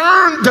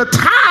discern the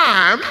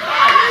time,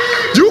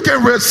 you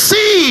can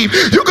receive.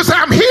 You can say,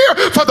 I'm here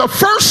for the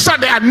first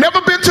Sunday. I've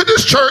never been to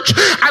this church.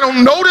 I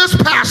don't know this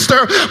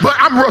pastor, but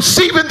I'm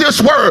receiving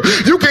this word.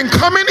 You can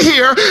come in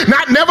here,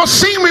 not never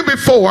seen me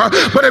before,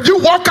 but if you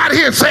walk out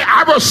here and say,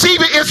 I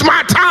receive it, it's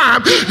my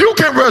time, you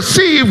can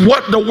receive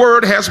what the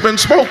word has been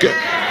spoken.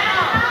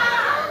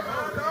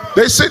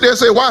 They sit there and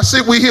say, why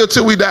sit we here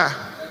till we die?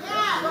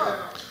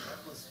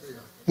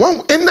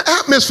 Well, in the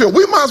atmosphere,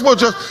 we might as well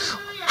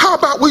how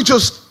about we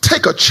just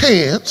take a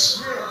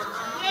chance?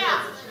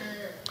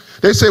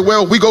 They say,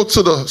 well, we go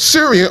to the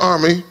Syrian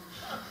army,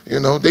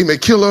 they may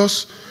kill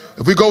us.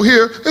 If we go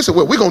here, they say,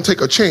 well, we're going to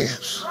take a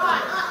chance.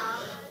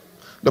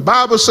 The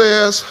Bible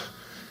says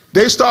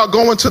they start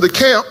going to the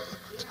camp,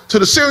 to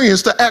the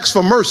Syrians, to ask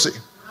for mercy.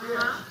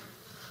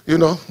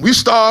 We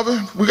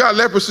starving, we got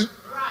leprosy.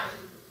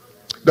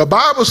 The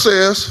Bible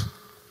says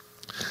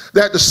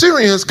that the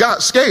Syrians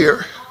got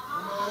scared,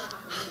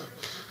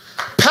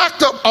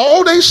 packed up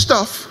all their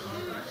stuff,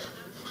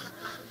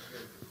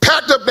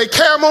 packed up their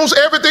camels,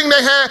 everything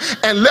they had,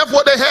 and left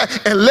what they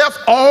had, and left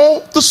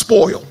all the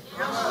spoil.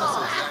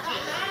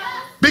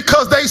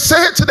 Because they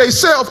said to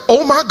themselves,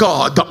 oh my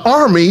God, the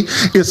army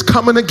is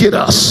coming to get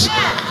us.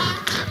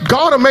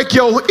 God will make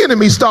your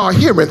enemy start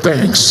hearing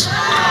things.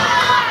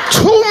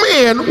 Two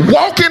men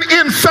walking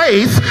in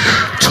faith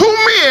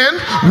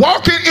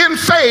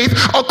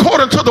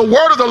according to the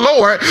word of the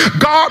Lord.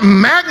 God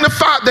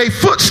magnified their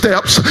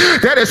footsteps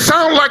that it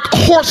sounded like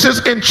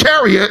horses in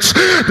chariots.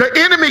 The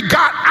enemy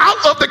got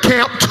out of the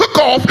camp, took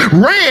off,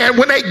 ran.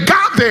 When they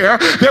got there,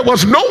 there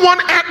was no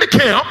one at the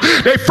camp.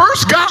 They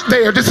first got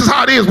there. This is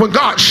how it is when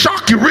God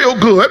shock you real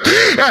good.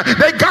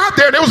 They got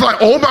there and it was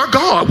like, oh my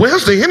God,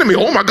 where's the enemy?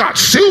 Oh my God,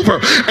 silver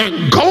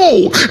and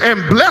gold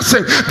and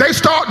blessing. They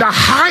start to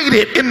hide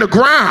it in the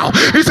ground.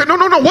 He said, no,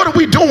 what are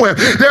we doing?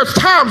 There's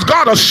times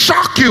God will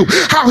shock you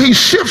how he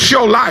shifts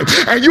your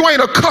life and you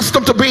ain't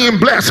accustomed to being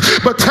blessed.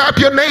 But tap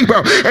your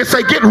neighbor and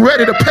say, get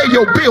ready to pay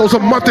your bills a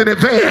month in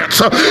advance.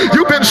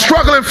 You've been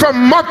struggling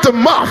from month to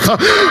month.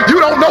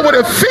 You don't know what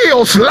it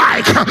feels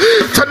like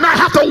to not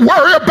have to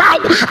worry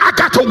about, I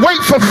got to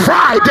wait for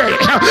Friday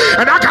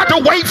and I got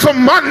to wait for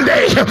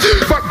Monday.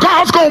 But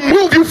God's going to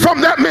move you from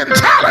that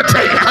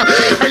mentality.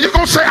 And you're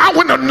going to say, I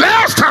went the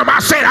last time I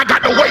said I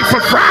got to wait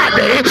for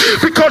Friday,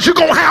 because you're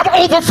going to have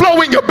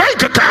overflow in your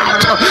bank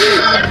account.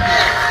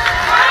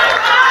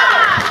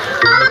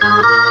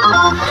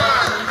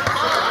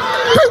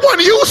 They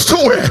weren't used to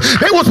it.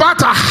 They was about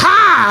to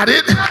hide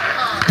it.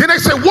 Then they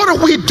said, what are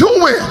we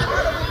doing?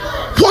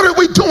 What are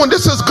we doing?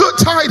 This is good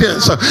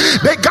tidings.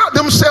 They got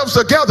themselves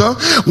together,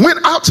 went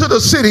out to the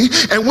city,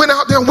 and went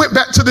out there and went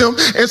back to them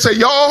and said,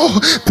 y'all,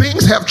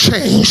 things have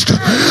changed.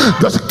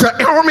 The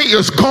army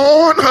is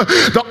gone.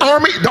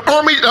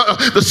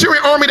 The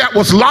Syrian army that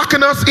was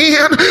locking us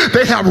in,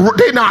 they're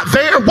not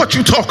there. What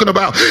you talking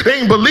about? They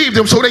ain't believed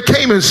them, so they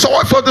came and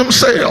saw it for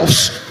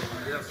themselves.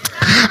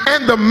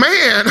 And the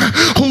man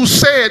who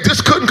said this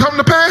couldn't come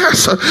to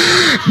pass,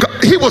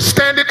 he was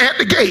standing at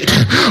the gate.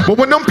 But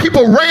when them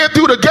people ran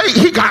through the gate,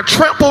 he got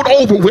trampled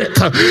over with.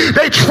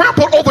 They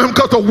trampled over him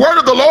because the word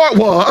of the Lord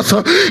was,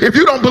 if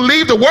you don't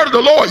believe the word of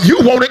the Lord, you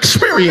won't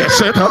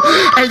experience it.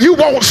 And you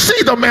won't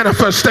see the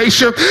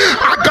manifestation.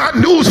 I got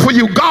news for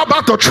you. God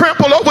about to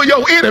trample over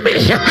your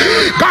enemy.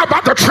 God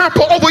about to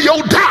trample over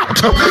your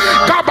doubt.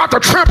 God about to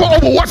trample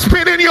over what's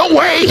been in your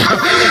way.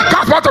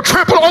 God's about to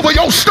trample over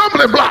your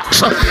stumbling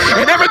blocks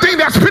and everything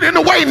that's been in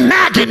the way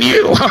nagging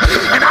you.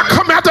 And I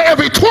come after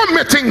every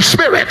tormenting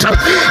spirit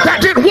that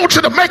didn't want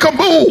you to make a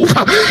move.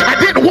 I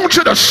didn't want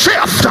you to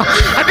shift.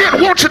 I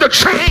didn't want you to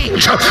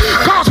change.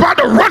 God's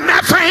about to run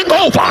that thing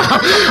over.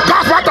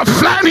 God's about to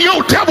flatten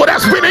your devil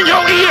that's been in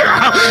your ear.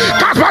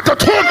 God's about to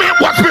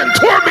torment what's been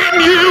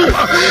tormenting you.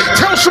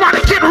 Tell somebody,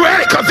 get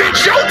ready, because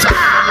it's your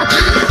time.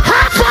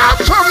 High five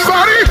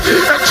somebody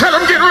and tell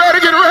them, get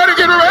ready, get ready,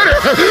 get ready.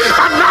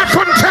 I'm not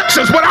from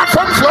Texas, but I'm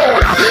from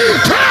Florida.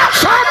 Tell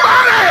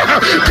somebody,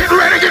 get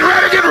ready, get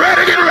ready, get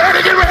ready, get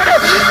ready, get ready.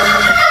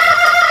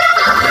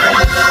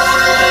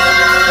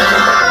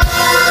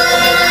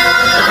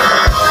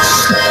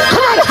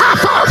 Come on, high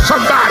five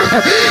somebody.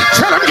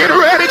 Tell them, get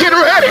ready, get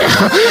ready.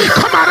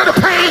 Come out of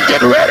the pain,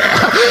 get ready.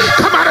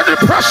 Come out of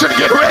depression,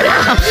 get ready.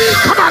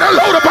 Come out of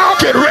low to ball,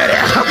 get ready.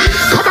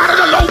 Come out of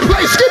the low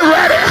place, get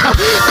ready.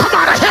 Come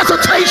out of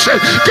hesitation,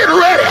 get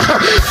ready.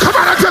 Come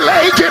out of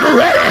delay, get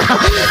ready.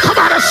 Come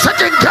out of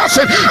second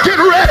guessing, get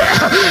ready.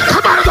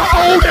 Come out of the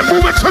old and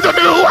move into the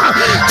new.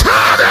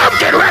 Tell them,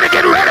 get ready,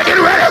 get ready, get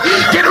ready.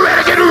 Get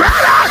ready, get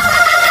ready.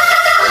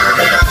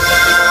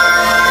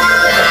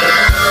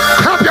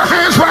 Clap your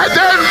hands right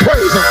there and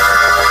praise him.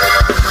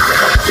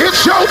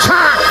 It's your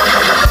time.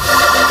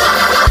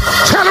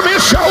 Tell him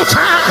it's your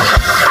time.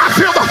 I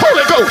feel the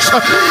Holy Ghost.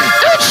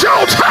 It's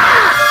your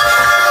time.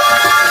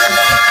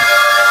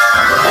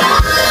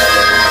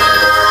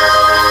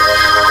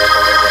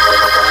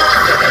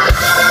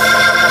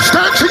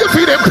 Stand to your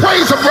feet and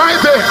praise him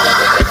right there.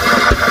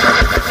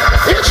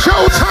 It's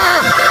your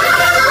time.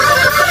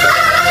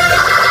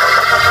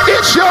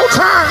 It's your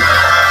time.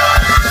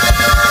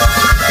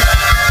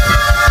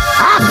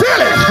 I feel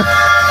it.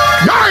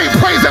 Y'all ain't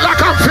praising like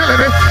I'm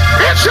feeling it.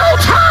 It's your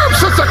time,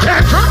 Sister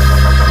Kendra.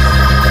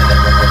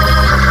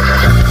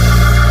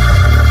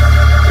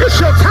 It's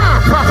your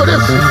time, prophetess.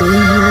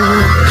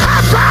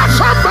 High five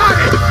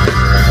somebody.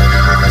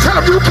 Tell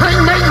him you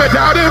can't make me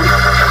doubt him.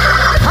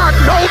 I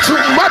know too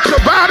much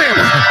about him.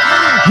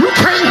 You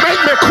can't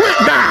make me quit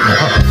now.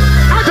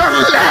 I done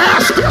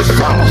last this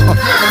far.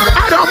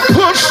 I done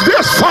pushed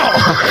this far.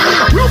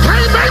 You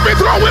can't make me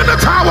throw in the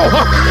towel.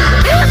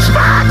 It's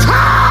my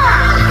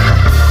time.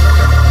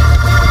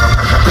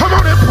 Come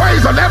on and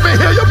praise her. Let me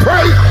hear you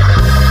pray.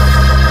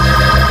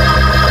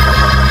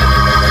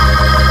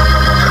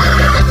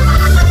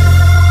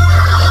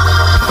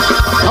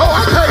 Oh,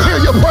 I can't hear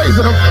you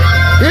praising him.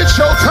 It's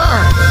your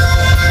time.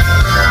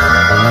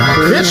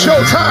 It's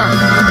your time.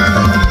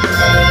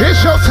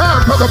 It's your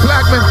time, Brother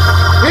Blackman.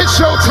 It's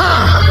your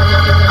time.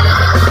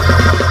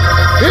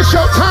 It's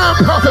your time,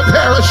 Prophet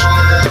Parrish.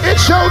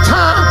 It's your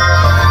time.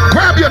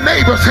 Grab your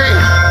neighbor's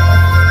hand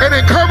and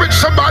encourage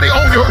somebody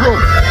on your road.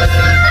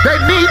 They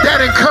need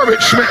that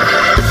encouragement.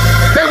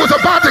 They was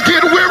about to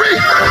get weary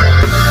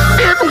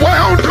in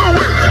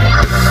well-doing.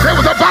 They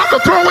was about to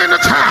throw in the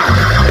towel.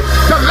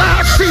 The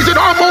last season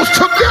almost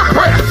took their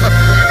breath.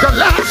 The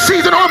last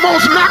season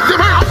almost knocked them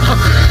out.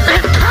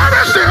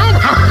 Encourage them.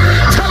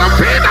 Tell them,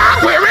 be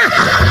not weary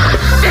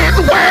in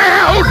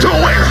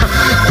well-doing,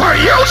 for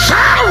you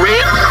shall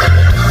reap.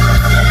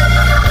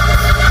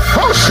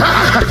 Oh,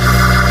 shall.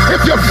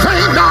 If you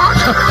faint not,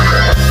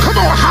 come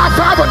on,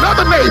 high-five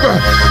another neighbor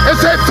and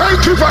say,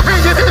 thank you for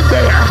hanging in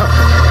there.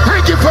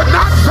 Thank you for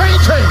not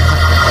fainting.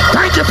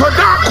 Thank you for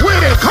not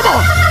quitting. Come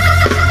on.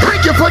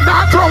 Thank you for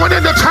not throwing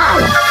in the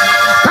towel.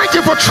 Thank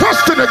you for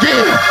trusting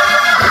again.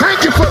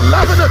 Thank you for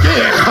loving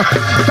again.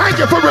 Thank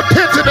you for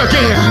repenting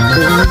again.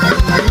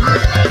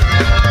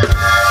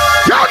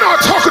 Y'all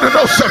not talking to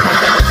no simple.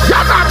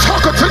 Y'all not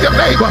talking to your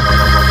neighbor.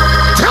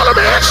 Tell them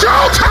it's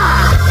your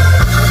time.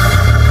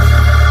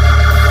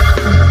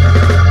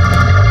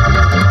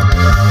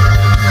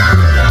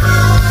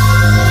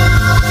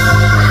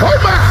 Oh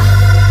my!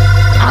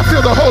 I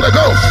feel the Holy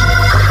Ghost.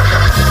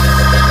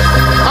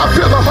 I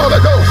feel the Holy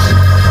Ghost.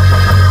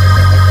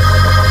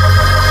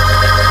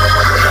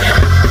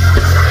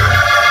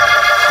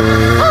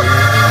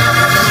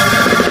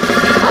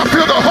 I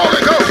feel the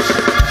Holy Ghost.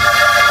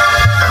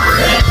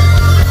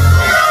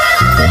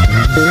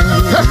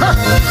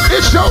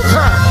 It's your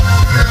time.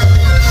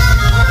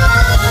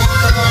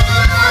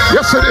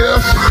 Yes, it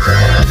is.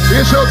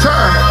 It's your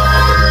time.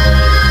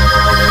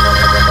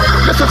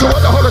 Listen to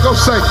what the Holy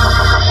Ghost say.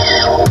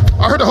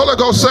 I heard the Holy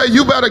Ghost say,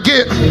 you better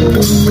get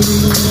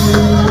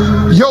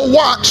your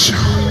watch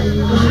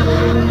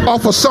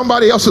off of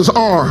somebody else's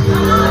arm.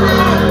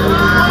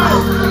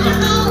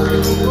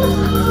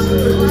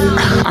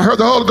 I heard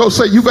the Holy Ghost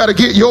say, you better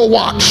get your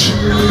watch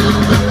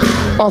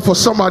off of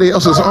somebody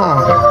else's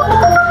arm.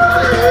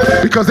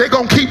 Because they're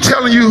going to keep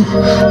telling you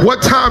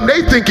what time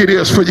they think it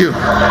is for you.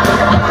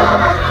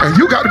 And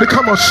you got to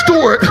become a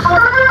steward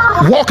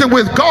walking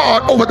with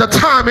God over the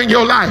time in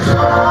your life.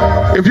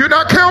 If you're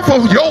not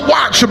careful, your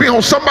watch should be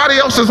on somebody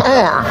else's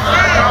arm.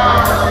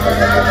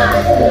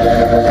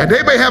 And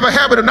they may have a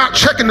habit of not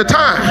checking the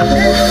time.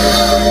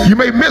 You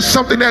may miss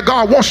something that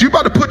God wants. You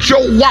got to put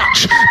your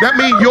watch, that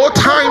means your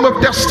time of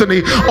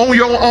destiny, on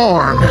your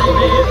arm.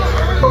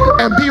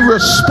 And be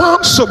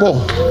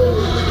responsible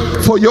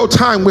for your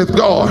time with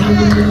God.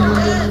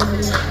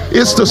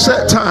 It's the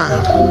set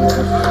time.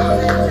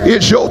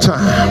 It's your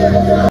time.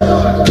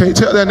 Can't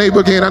tell that neighbor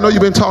again. I know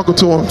you've been talking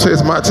to him. Say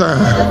it's my time.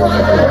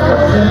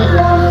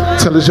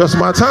 Tell it's just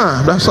my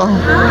time. That's all.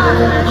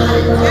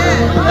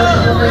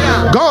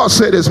 God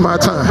said it's my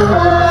time.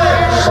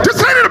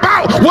 This ain't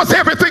about was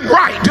everything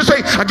right. This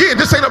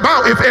ain't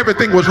about if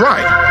everything was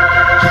right.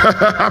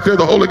 I feel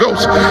the Holy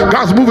Ghost.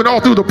 God's moving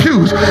all through the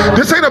pews.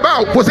 This ain't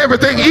about was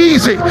everything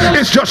easy.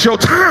 It's just your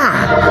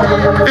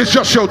time. It's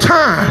just your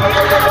time.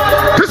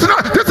 This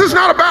is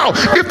not about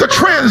if the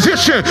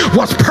transition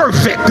was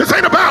perfect. This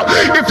ain't about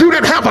if you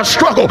didn't have a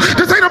struggle.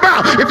 This ain't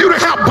about if you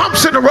didn't have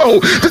bumps in the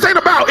road. This ain't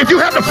about if you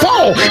had to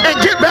fall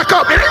and get back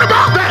up. It ain't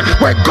about that.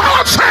 When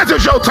God says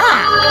it's your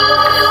time.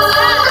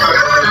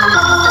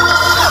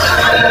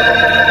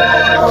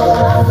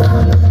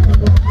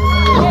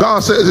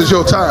 God says it's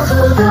your time.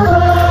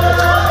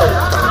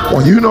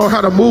 When you know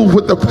how to move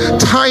with the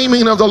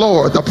timing of the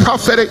Lord, the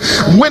prophetic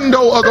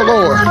window of the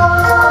Lord,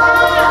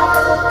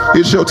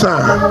 it's your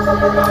time.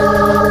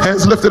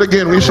 Hands lifted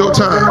again. It's your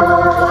time.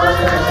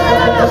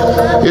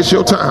 It's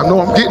your time. No,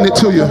 I'm getting it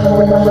to you.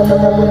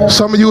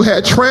 Some of you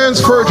had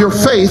transferred your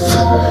faith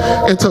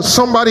into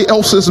somebody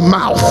else's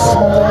mouth.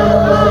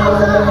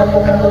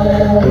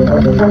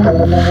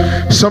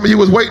 Some of you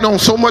was waiting on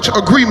so much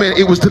agreement,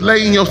 it was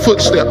delaying your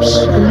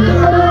footsteps.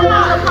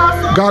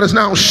 God is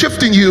now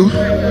shifting you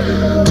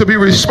to be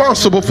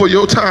responsible for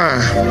your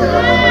time.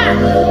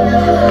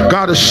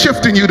 God is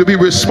shifting you to be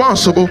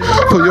responsible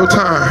for your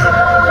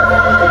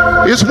time.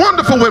 It's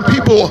wonderful when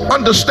people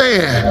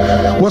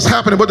understand what's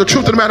happening, but the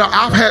truth of the matter,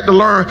 I've had to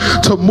learn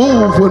to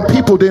move when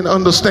people didn't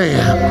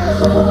understand.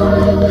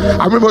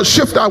 I remember a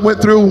shift I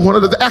went through. One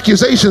of the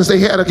accusations they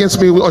had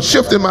against me, a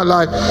shift in my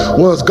life,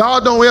 was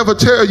God don't ever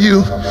tell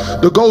you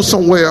to go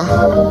somewhere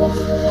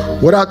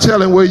without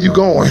telling where you're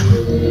going.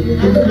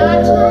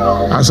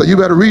 I said, you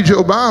better read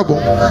your Bible.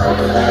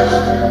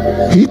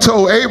 He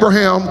told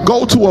Abraham,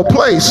 go to a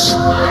place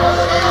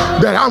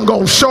that I'm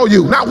going to show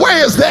you. Now,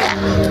 where is that?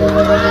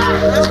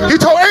 He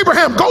told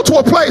Abraham, go to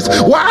a place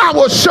where I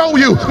will show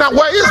you. Now,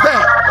 where is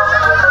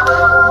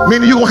that?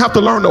 Meaning you're going to have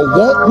to learn to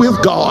walk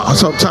with God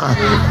sometime.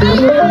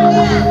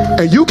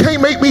 And you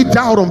can't make me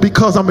doubt him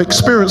because I'm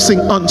experiencing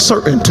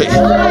uncertainty.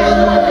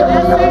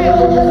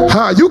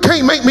 You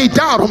can't make me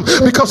doubt him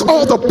because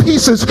all the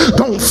pieces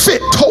don't fit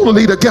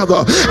totally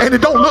together. And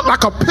it don't look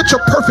like a picture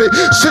perfect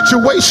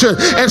situation.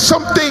 And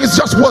some things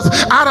just was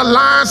out of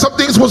line. Some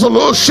things was a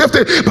little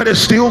shifted, but it's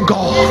still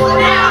God.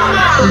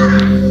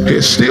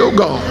 It's still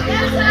God.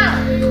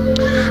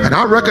 And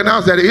I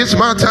recognize that it's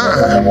my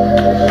time.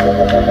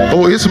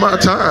 Oh, it's my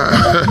time.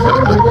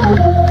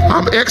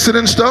 I'm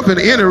exiting stuff and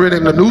entering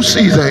in the new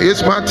season.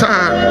 It's my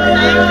time.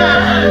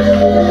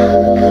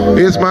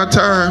 It's my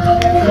time.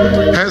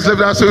 Hands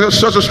lifted out. So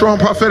such a strong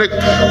prophetic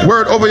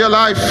word over your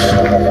life.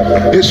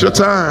 It's your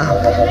time.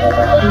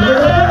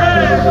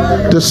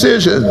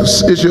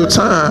 Decisions is your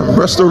time.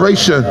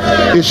 Restoration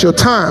is your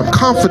time.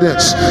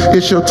 Confidence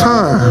is your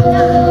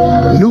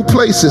time. New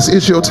places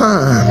is your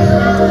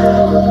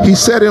time. He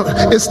said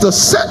it's the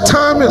set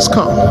time has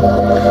come.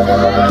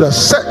 The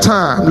set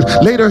time.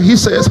 Later he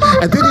says,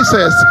 and then he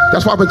says,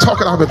 that's why I've been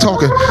talking.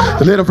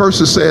 The later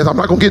verses says, I'm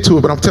not going to get to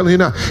it, but I'm telling you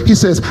now. He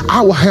says,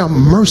 I will have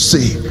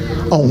mercy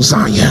on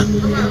Zion.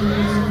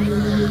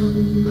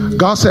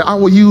 God said, I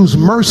will use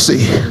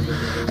mercy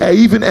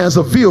even as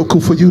a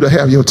vehicle for you to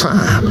have your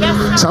time.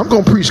 So I'm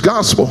going to preach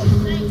gospel.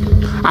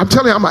 I'm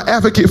telling you, I'm an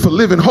advocate for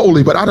living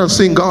holy, but I done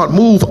seen God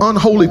move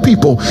unholy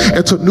people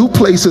into new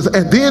places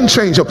and then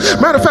change them.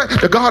 Matter of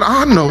fact, the God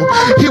I know,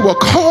 he will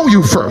call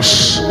you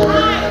first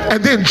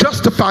and then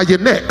justify you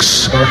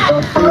next.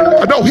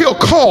 No, he'll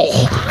call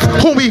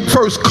whom he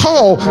first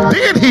called,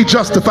 then he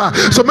justify.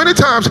 So many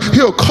times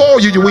he'll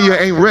call you when you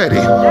ain't ready,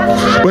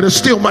 but it's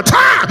still my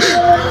time.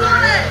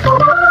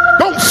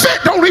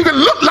 Don't even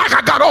look like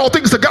I got all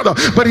things together,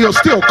 but he'll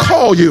still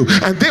call you.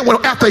 And then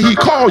after he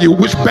call you,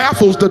 which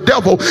baffles the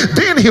devil,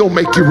 then he'll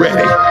make you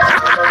ready.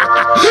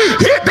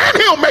 Then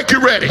he'll make you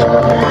ready.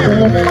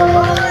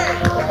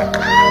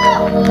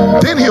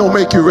 Then he'll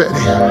make you ready.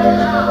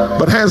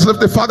 But hands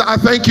lifted. Father, I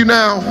thank you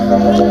now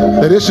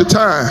that it's your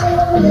time.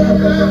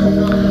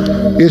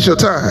 It's your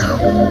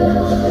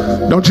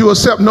time. Don't you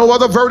accept no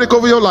other verdict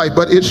over your life,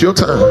 but it's your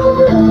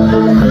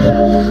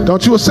time.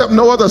 Don't you accept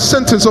no other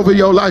sentence over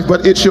your life,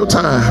 but it's your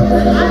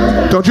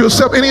time. Don't you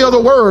accept any other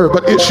word,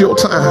 but it's your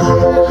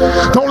time.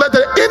 Don't let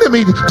the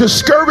enemy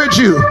discourage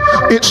you.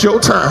 It's your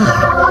time.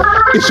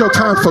 It's your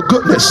time for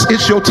goodness.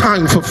 It's your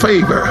time for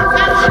favor.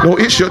 No,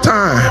 it's your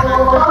time.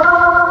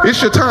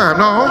 It's your time.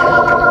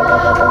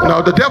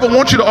 No, the devil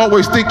wants you to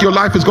always think your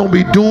life is going to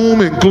be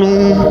doom and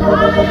gloom,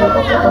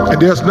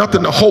 and there's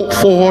nothing to hope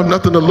for,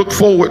 nothing to look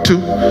forward to.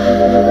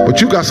 But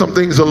you got some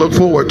things to look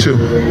forward to.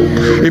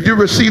 If you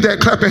receive that,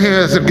 clap your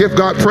hands and give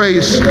God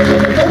praise.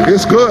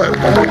 It's good.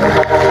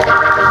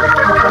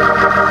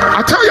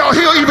 I tell y'all,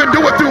 he'll even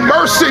do it through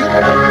mercy.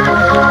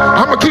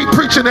 I'm going to keep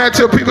preaching that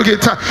till people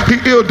get tired.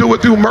 He'll do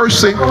it through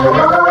mercy.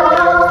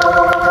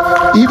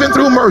 Even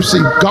through mercy,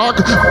 God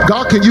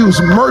can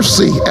use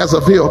mercy as a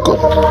vehicle.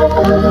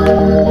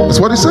 That's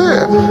what he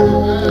said.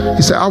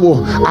 He said, I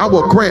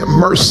will grant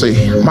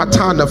mercy. My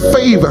time to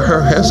favor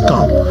her has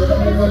come.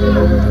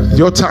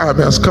 Your time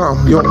has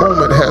come. Your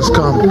moment has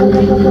come.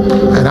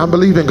 And I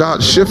believe in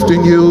God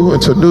shifting you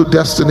into new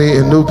destiny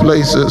and new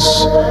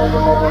places.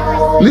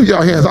 Leave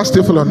your hands. I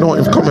still feel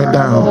anointing coming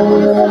down.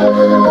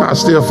 I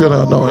still feel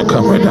the anointing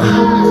coming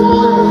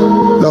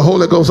down. The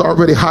Holy Ghost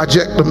already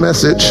hijacked the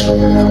message.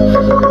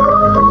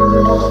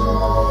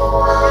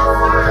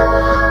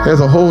 There's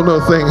a whole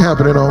nother thing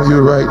happening on you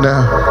right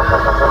now.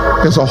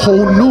 There's a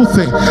whole new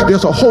thing.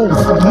 There's a whole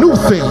new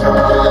thing.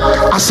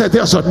 I said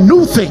there's a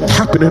new thing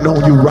happening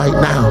on you right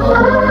now.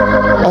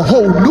 A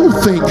whole new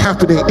thing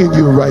happening in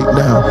you right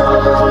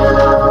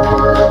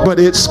now. But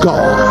it's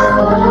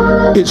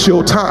God. It's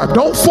your time.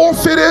 Don't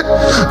forfeit it.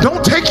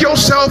 Don't take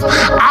yourself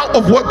out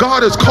of what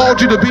God has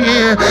called you to be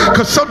in,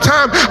 because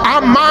sometimes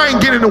our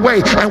mind get in the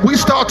way and we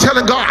start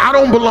telling God, I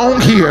don't belong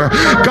here.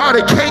 God,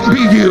 it can't be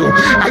you.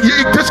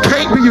 This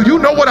can't be you. You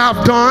know what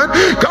I've done.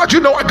 God, you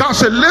know what? God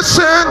said,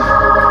 listen,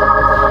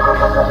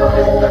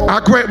 I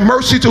grant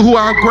mercy to who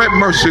I grant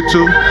mercy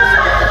to.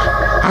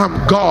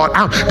 I'm God.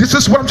 This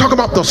is what I'm talking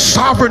about, the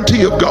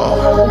sovereignty of God.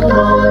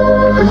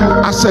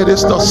 I said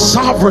it's the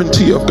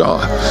sovereignty of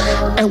God.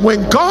 And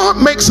when God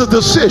makes a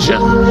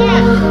decision,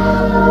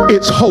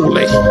 it's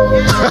holy.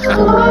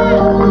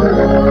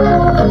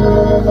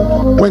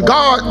 When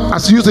God, I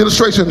use the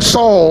illustration,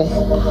 Saul,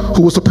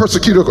 who was the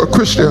persecutor of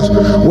Christians,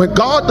 when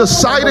God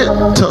decided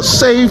to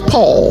save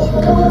Paul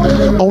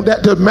on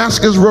that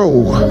Damascus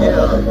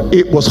road,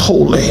 it was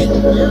holy,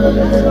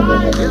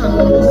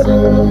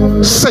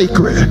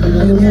 sacred.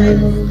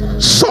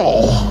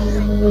 Saul,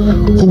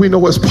 who we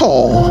know as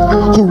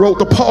Paul, who wrote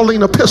the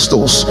Pauline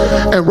epistles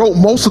and wrote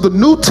most of the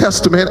New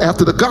Testament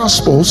after the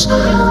Gospels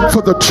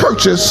for the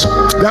churches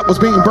that was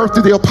being birthed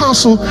through the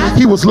apostle,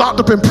 he was locked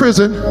up in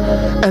prison,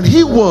 and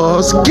he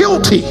was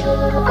guilty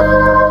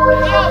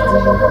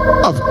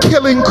of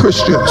killing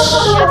Christians.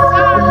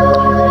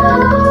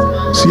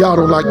 See, y'all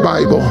don't like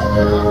Bible.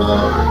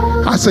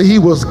 I say he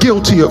was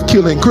guilty of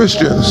killing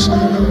Christians.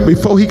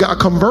 Before he got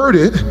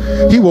converted,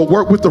 he will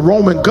work with the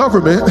Roman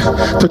government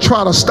to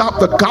try to stop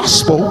the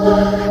gospel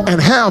and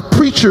have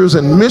preachers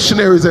and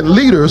missionaries and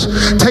leaders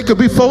take it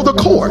before the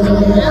court.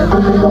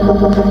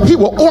 He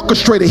will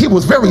orchestrate it. He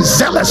was very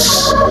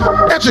zealous,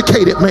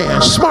 educated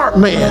man, smart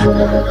man.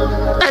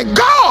 And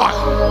God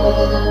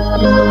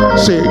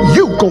said,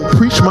 you gonna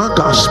preach my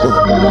gospel.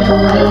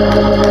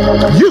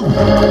 You.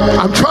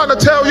 I'm trying to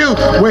tell you,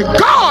 when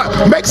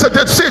God makes a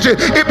decision,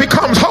 it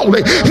becomes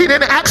holy. He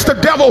didn't ask the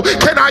devil,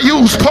 can I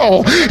use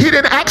Paul? He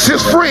didn't ask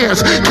his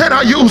friends, can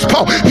I use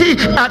Paul? He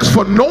asked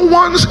for no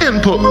one's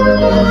input.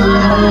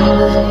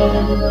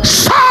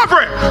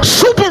 Sovereign,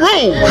 super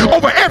rule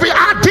over every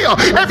idea,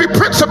 every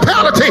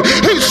principality.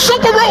 He's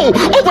super rule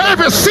over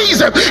every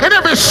season and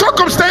every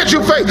circumstance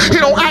you face. He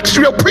don't ask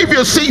you your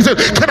previous season,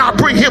 can I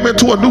bring him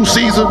into a new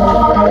season?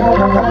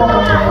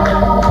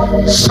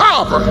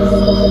 Sovereign,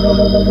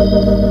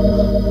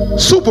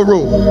 super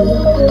rule,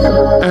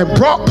 and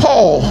brought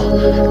Paul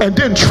and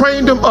then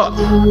trained him up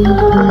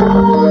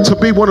to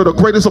be one of the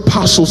greatest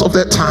apostles of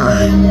that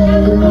time.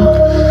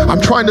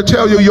 I'm trying to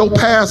tell you, your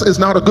past is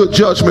not a good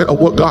judgment of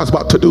what God's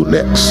about to do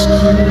next.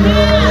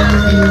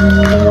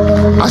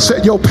 I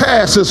said your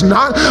past is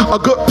not a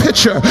good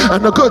picture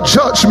and a good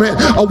judgment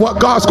of what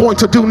God's going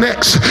to do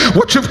next.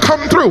 What you've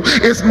come through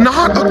is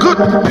not a good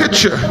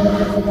picture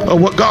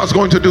of what God's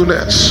going to do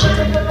next.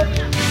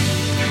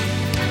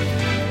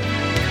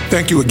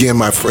 Thank you again,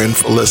 my friend,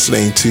 for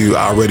listening to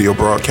our radio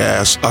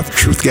broadcast of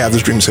Truth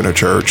Gathers Dream Center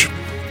Church.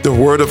 The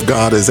Word of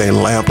God is a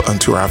lamp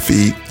unto our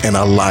feet and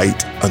a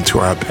light unto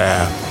our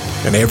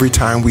path. And every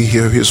time we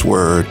hear His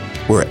Word,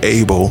 we're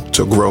able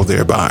to grow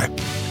thereby.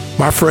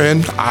 My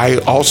friend, I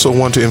also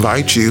want to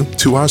invite you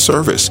to our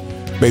service.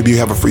 Maybe you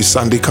have a free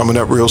Sunday coming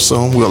up real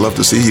soon. We'll love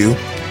to see you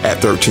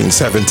at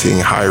 1317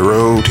 High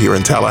Road here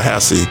in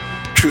Tallahassee.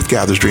 Truth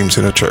Gathers Dream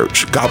Center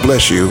Church. God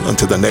bless you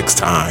until the next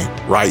time,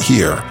 right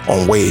here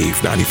on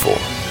Wave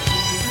 94.